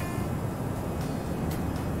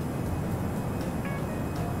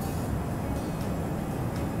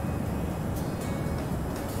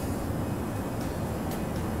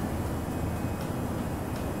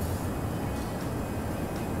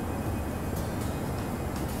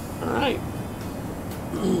 Alright.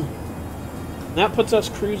 That puts us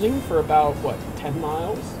cruising for about, what, 10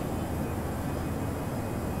 miles?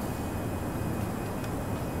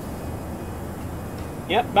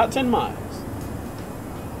 Yep, about 10 miles.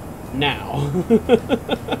 Now.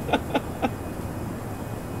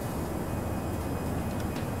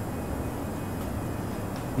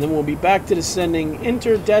 And then we'll be back to descending.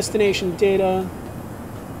 Enter destination data.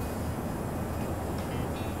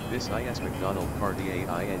 This is McDonald Cartier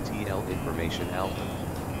INTL information Alpha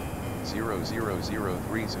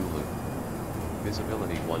 0003 Zulu.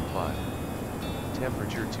 Visibility 15.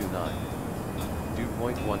 Temperature 29. Dew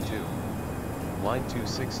point 12. Line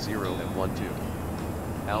 260 at 12.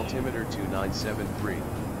 Altimeter 2973.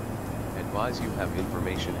 Advise you have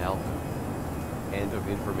information Alpha. End of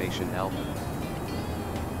information Alpha.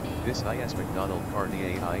 This is McDonald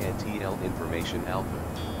Cartier INTL information Alpha.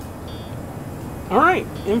 Alright,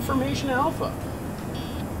 information Alpha.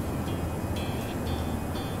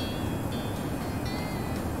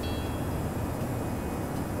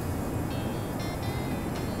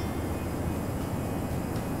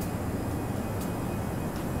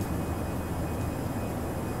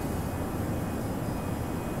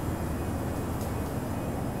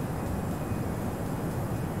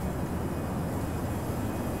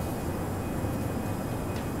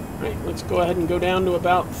 Right, let's go ahead and go down to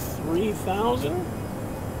about 3,000.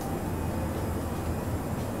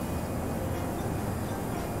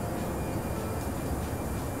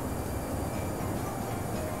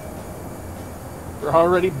 We're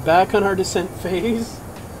already back on our descent phase.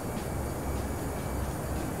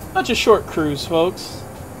 Such a short cruise, folks.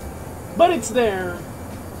 But it's there.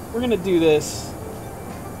 We're gonna do this.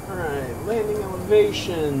 Alright, landing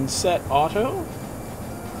elevation, set auto.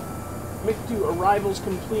 MICDU arrivals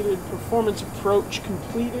completed, performance approach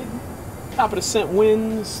completed. Top of descent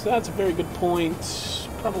winds, that's a very good point.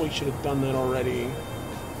 Probably should have done that already.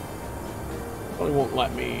 Probably won't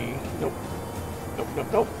let me. Nope. Nope, nope,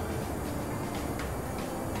 nope.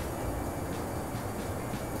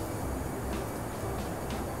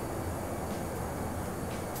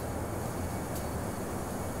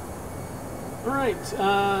 Alright,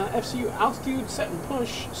 FCU altitude, set and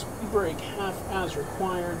push, speed brake half as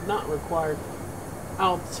required, not required.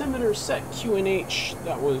 Altimeter set QNH,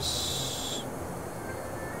 that was...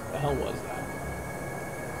 What the hell was that?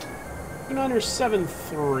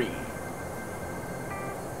 2973.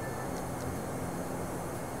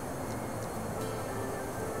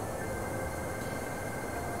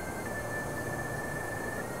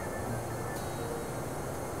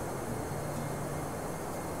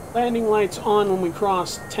 Landing lights on when we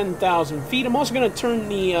cross 10,000 feet. I'm also going to turn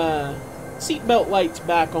the seatbelt lights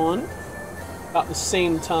back on about the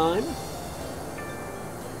same time.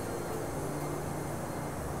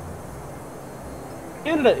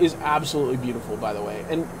 Canada is absolutely beautiful, by the way,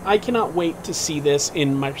 and I cannot wait to see this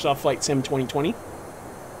in Microsoft Flight Sim 2020.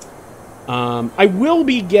 I will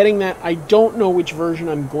be getting that. I don't know which version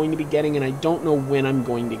I'm going to be getting, and I don't know when I'm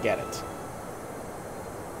going to get it.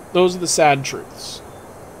 Those are the sad truths.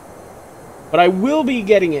 But I will be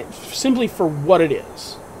getting it simply for what it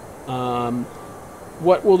is.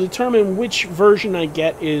 What will determine which version I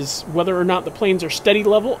get is whether or not the planes are steady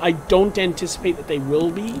level. I don't anticipate that they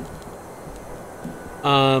will be.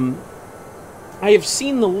 I have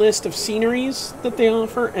seen the list of sceneries that they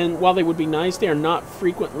offer, and while they would be nice, they are not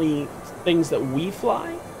frequently things that we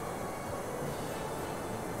fly.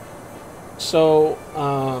 So,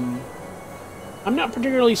 I'm not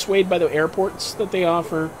particularly swayed by the airports that they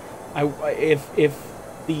offer. If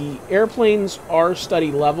the airplanes are steady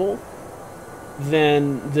level,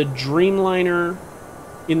 then the Dreamliner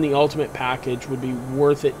in the Ultimate package would be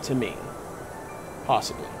worth it to me.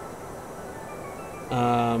 Possibly.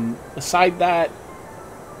 Aside that,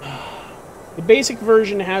 the basic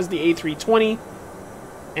version has the A320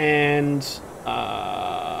 and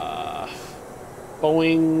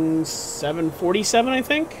Boeing 747, I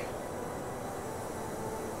think.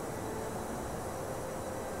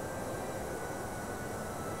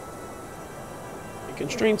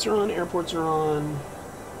 Constraints are on, airports are on.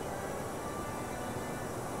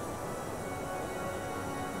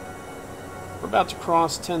 We're about to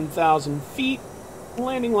cross 10,000 feet.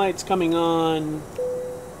 Landing lights coming on.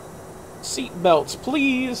 Seat belts,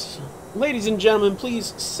 please. Ladies and gentlemen,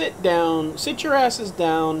 please sit down. Sit your asses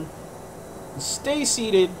down. Stay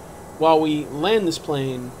seated while we land this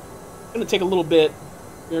plane. It's going to take a little bit.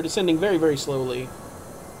 We are descending very, very slowly.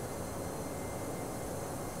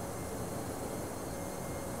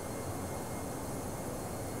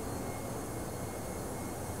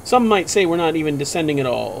 Some might say we're not even descending at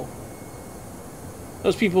all.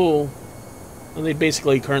 Those people, well, they'd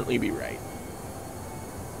basically currently be right.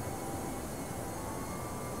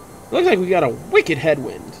 It looks like we got a wicked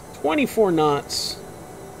headwind. 24 knots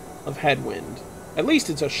of headwind. At least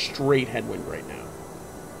it's a straight headwind right now.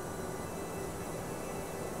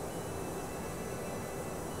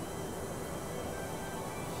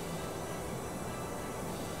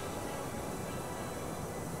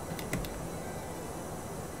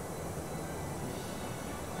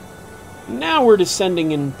 now we're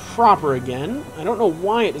descending in proper again. I don't know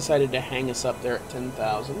why it decided to hang us up there at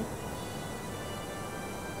 10,000.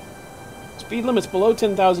 Speed limits below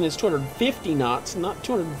 10,000 is 250 knots, not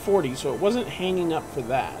 240, so it wasn't hanging up for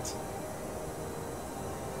that.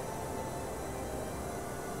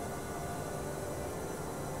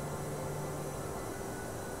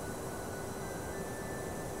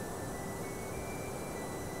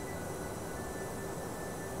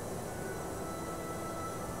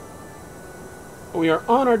 We are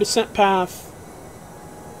on our descent path.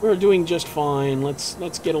 We're doing just fine.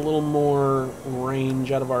 Let's get a little more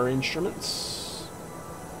range out of our instruments.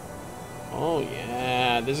 Oh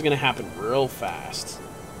yeah, this is gonna happen real fast.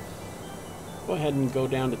 Go ahead and go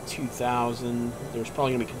down to 2,000. There's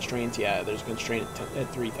probably gonna be constraints. Yeah, there's a constraint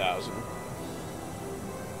at 3,000.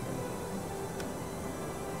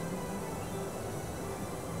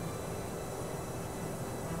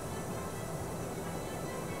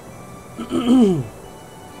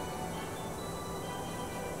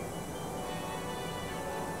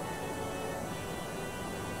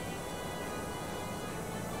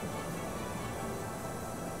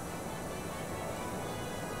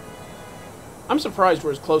 I'm surprised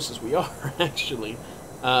we're as close as we are, actually.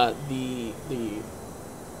 The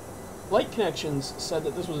flight connections said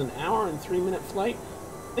that this was an hour and 3-minute flight.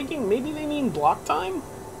 Thinking maybe they mean block time?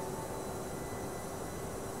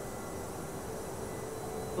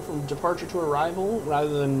 From departure to arrival, rather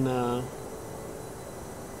than,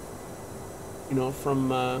 you know,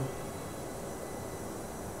 from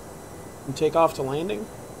takeoff to landing.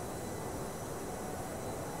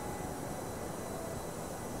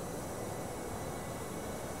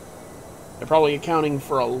 They're probably accounting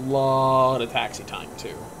for a lot of taxi time,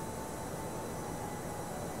 too.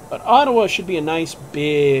 But Ottawa should be a nice,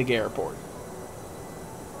 big airport.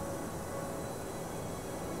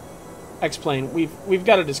 X-plane, we've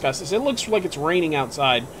got to discuss this. It looks like it's raining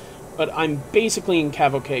outside, but I'm basically in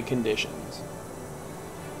cavalcade conditions.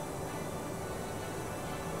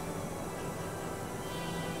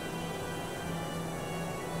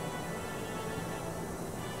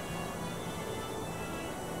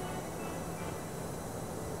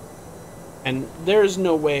 And there's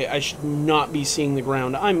no way I should not be seeing the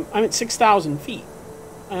ground. I'm at 6,000 feet,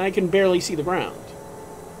 and I can barely see the ground.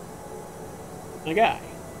 My guy.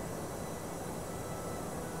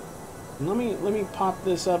 Let me pop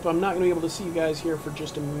this up. I'm not going to be able to see you guys here for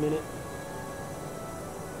just a minute.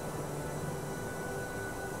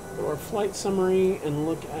 Go to our flight summary and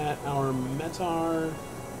look at our METAR.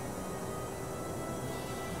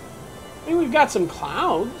 I mean, we've got some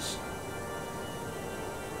clouds.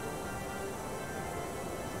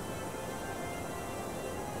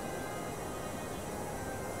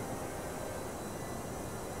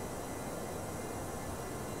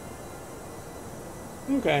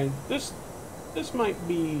 Okay, this might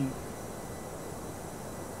be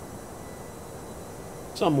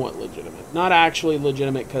somewhat legitimate. Not actually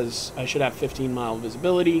legitimate, because I should have 15-mile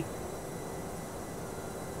visibility.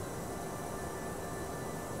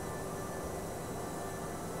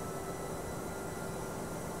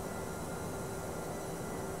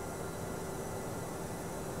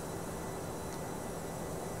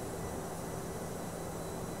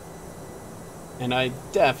 And I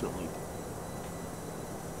definitely...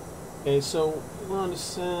 Okay, so we're on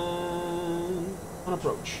descent, on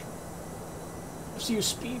approach. FCU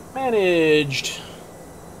speed managed.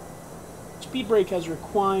 Speed brake as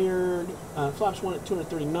required. Flaps 1 at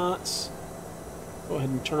 230 knots. Go ahead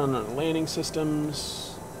and turn on our landing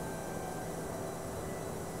systems.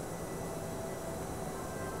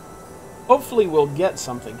 Hopefully we'll get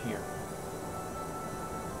something here.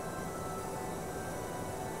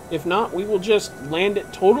 If not, we will just land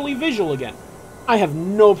it totally visual again. I have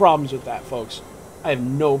no problems with that, folks. I have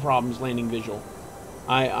no problems landing visual.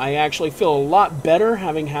 I actually feel a lot better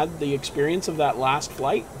having had the experience of that last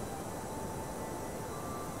flight.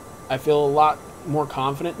 I feel a lot more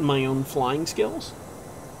confident in my own flying skills.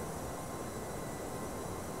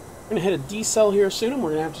 We're going to hit a decel here soon, and we're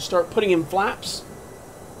going to have to start putting in flaps.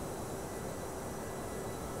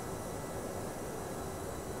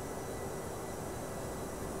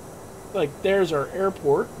 Like, there's our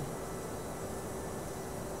airport.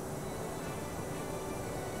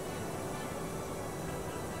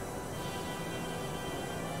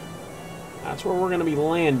 That's where we're going to be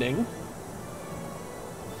landing.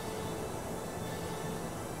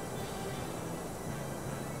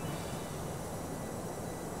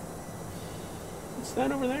 What's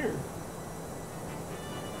that over there?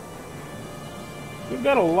 We've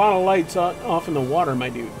got a lot of lights off in the water, my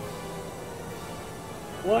dude.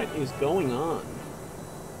 What is going on?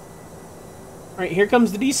 Alright, here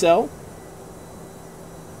comes the decel.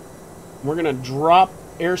 We're going to drop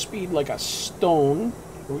airspeed like a stone.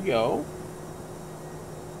 Here we go.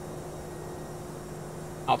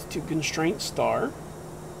 Altitude constraint star.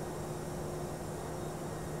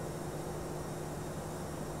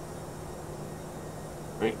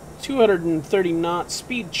 Right, 230 knots,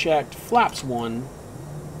 speed checked, flaps 1.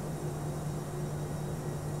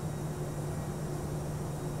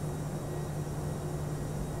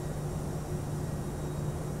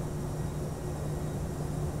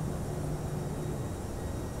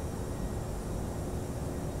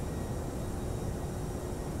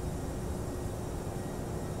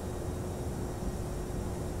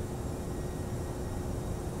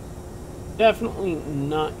 Definitely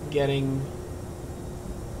not getting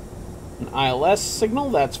an ILS signal.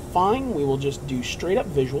 That's fine. We will just do straight up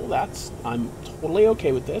visual. I'm totally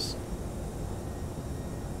okay with this.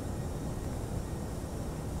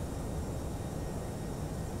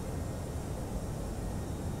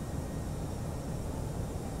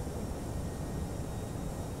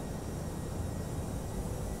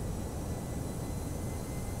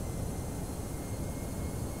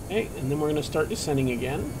 Okay, and then we're going to start descending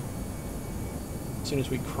again. As soon as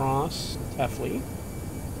we cross Tefley.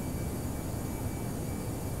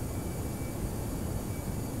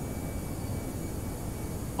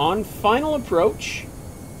 On final approach.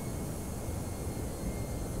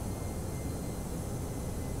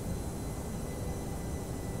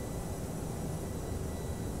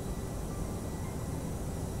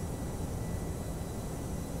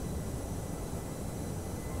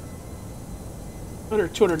 Under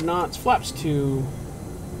 200 knots, flaps 2.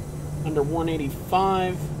 Under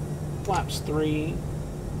 185, flaps 3.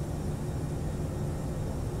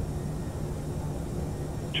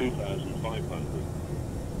 2,500.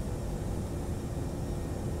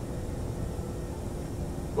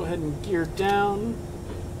 Go ahead and gear down.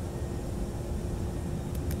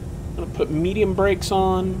 I'm gonna put medium brakes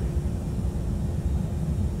on.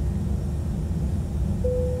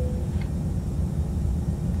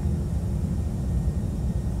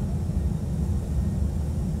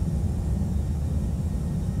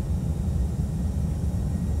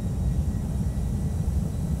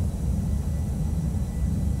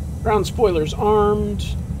 Ground spoilers armed.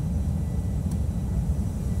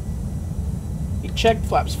 Checked,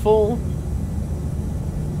 flaps full.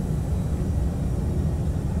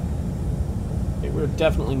 Okay, we're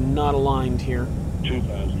definitely not aligned here.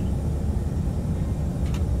 2,000.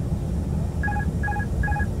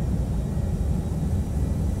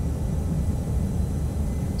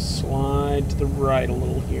 Slide to the right a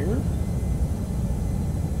little here.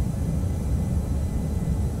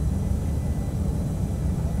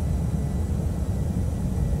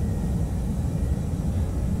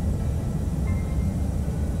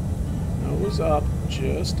 Up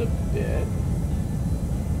just a bit.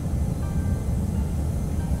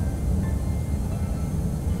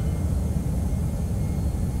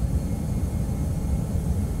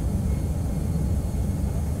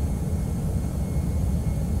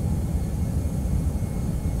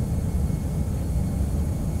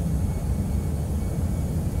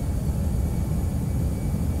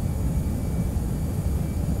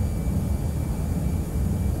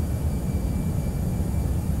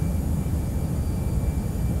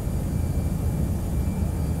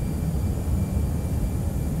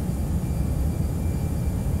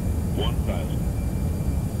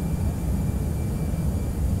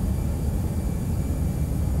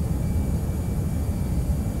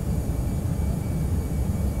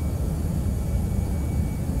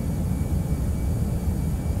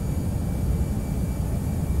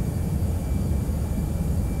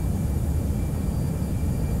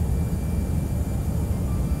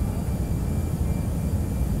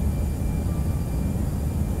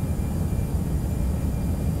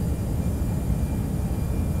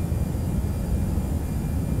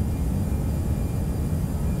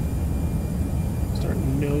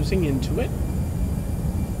 Nosing into it.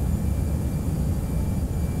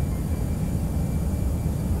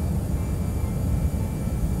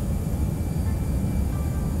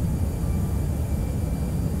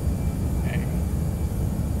 Okay.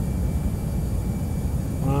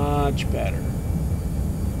 Much better.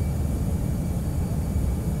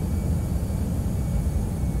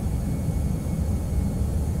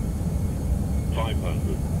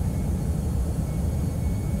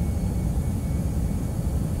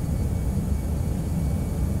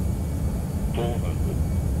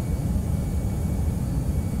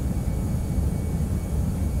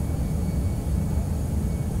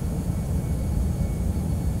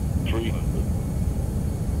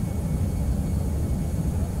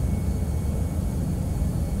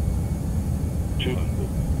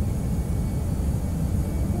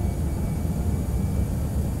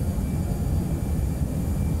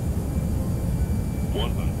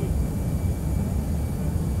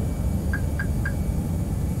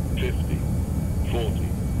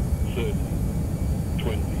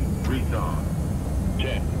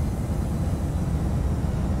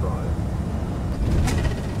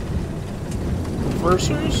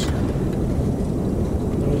 reversers.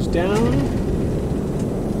 Nose down.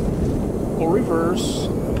 Full reverse.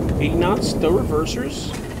 80 knots, stow reversers.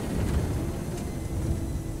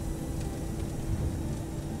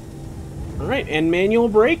 Alright, and manual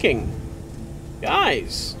braking.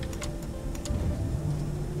 Guys,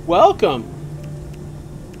 welcome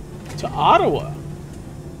to Ottawa.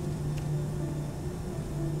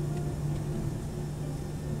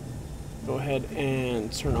 Go ahead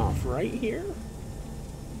and turn off right here.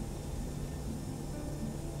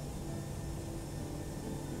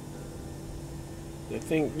 I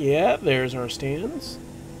think, yeah, there's our stands.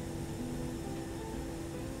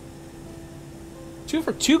 2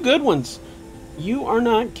 for 2 good ones. You are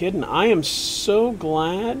not kidding. I am so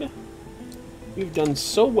glad you've done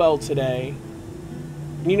so well today.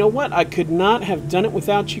 And you know what? I could not have done it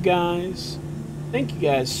without you guys. Thank you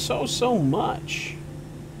guys so much.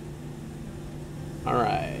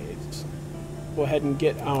 Alright. Go ahead and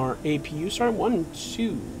get our APU started. 1,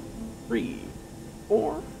 2, 3,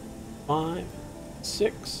 4, 5,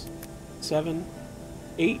 6, 7,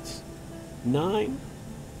 8, 9,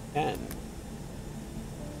 10.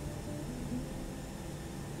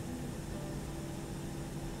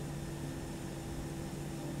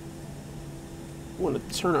 We want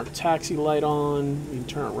to turn our taxi light on. We can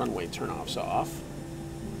turn our runway turn-offs off.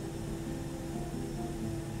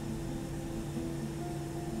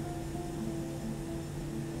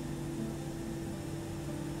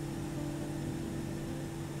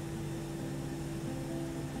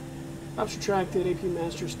 Ops retracted, AP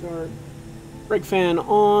master start. Brake fan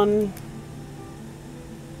on.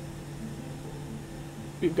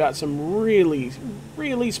 We've got some really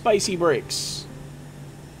spicy brakes.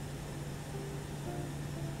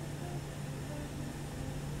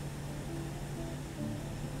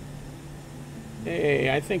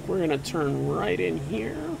 Hey, I think we're gonna turn right in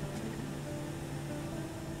here.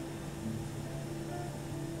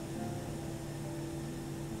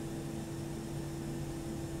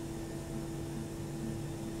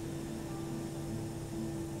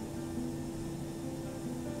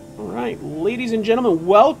 All right, ladies and gentlemen,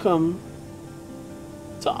 welcome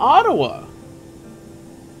to Ottawa.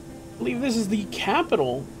 I believe this is the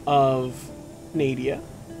capital of Canada.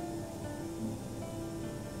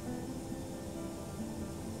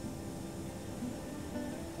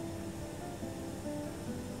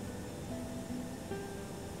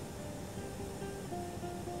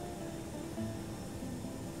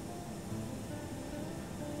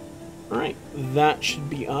 Alright, that should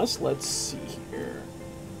be us. Let's see here.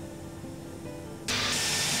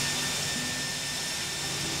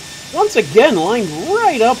 Once again, lined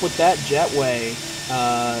right up with that jetway.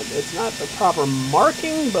 It's not the proper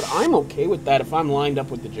marking, but I'm okay with that if I'm lined up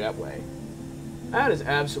with the jetway. That is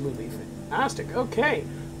absolutely fantastic. Okay.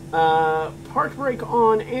 Park brake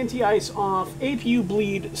on, anti-ice off, APU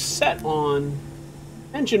bleed set on.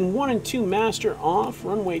 Engine 1 and 2 master off.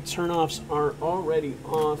 Runway turnoffs are already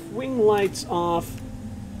off. Wing lights off.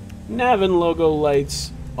 Nav and logo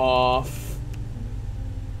lights off.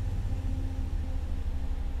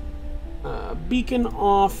 Beacon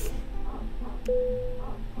off.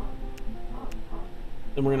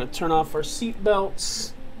 Then we're going to turn off our seat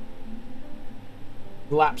belts.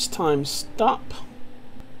 Lapse time stop.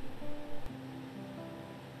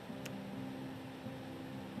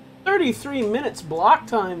 $33 minutes block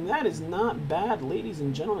time. That is not bad, ladies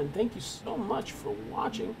and gentlemen. Thank you so much for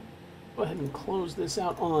watching. Go ahead and close this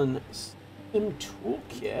out on Sim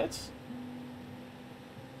Toolkit.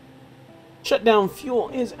 Shutdown fuel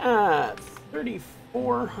is at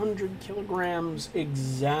 3,400 kilograms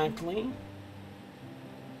exactly.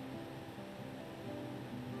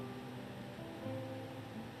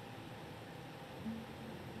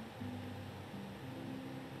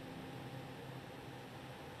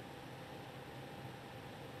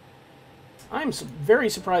 I'm very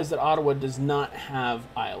surprised that Ottawa does not have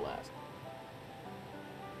ILS.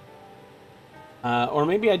 Or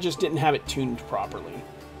maybe I just didn't have it tuned properly.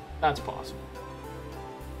 That's possible.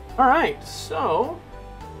 Alright, so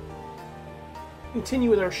continue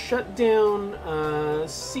with our shutdown.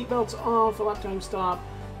 Seatbelts off, lap time stop.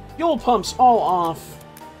 Fuel pumps all off.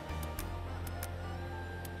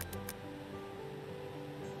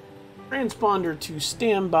 Transponder to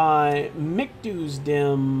standby. McDo's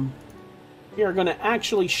dim. We are going to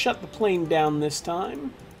actually shut the plane down this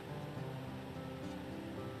time.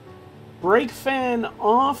 Brake fan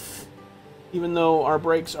off. Even though our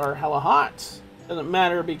brakes are hella hot. Doesn't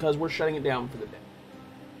matter because we're shutting it down for the day.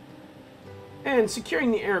 And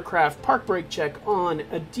securing the aircraft. Park brake check on.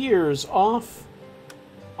 Adheres off.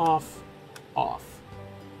 Off. Off.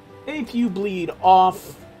 APU bleed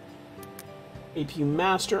off. APU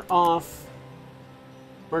master off.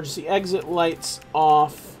 Emergency exit lights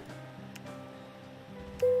off.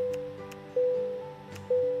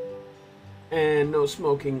 And no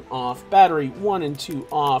smoking off. Battery 1 and 2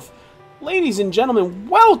 off. Ladies and gentlemen,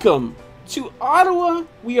 welcome to Ottawa.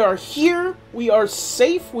 We are here. We are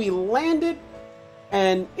safe. We landed.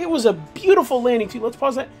 And it was a beautiful landing too. Let's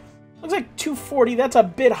pause that. Looks like 240. That's a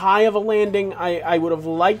bit high of a landing. I would have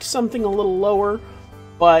liked something a little lower,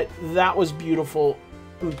 but that was beautiful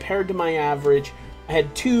compared to my average. I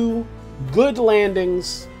had 2 good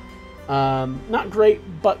landings. Not great,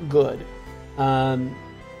 but good.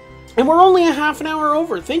 And we're only a half an hour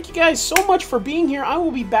over. Thank you guys so much for being here. I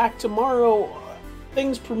will be back tomorrow,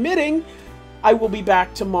 things permitting. I will be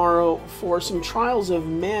back tomorrow for some Trials of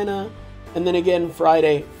Mana. And then again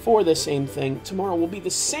Friday for the same thing. Tomorrow will be the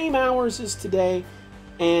same hours as today.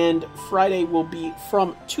 And Friday will be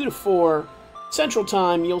from 2 to 4 Central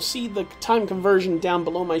Time. You'll see the time conversion down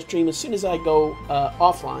below my stream as soon as I go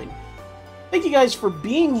offline. Thank you guys for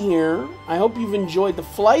being here. I hope you've enjoyed the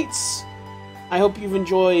flights. I hope you've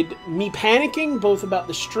enjoyed me panicking, both about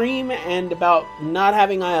the stream and about not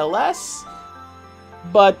having ILS.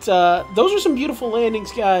 But those are some beautiful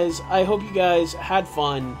landings, guys. I hope you guys had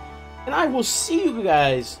fun. And I will see you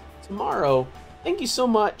guys tomorrow. Thank you so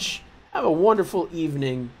much. Have a wonderful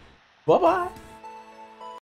evening. Bye-bye.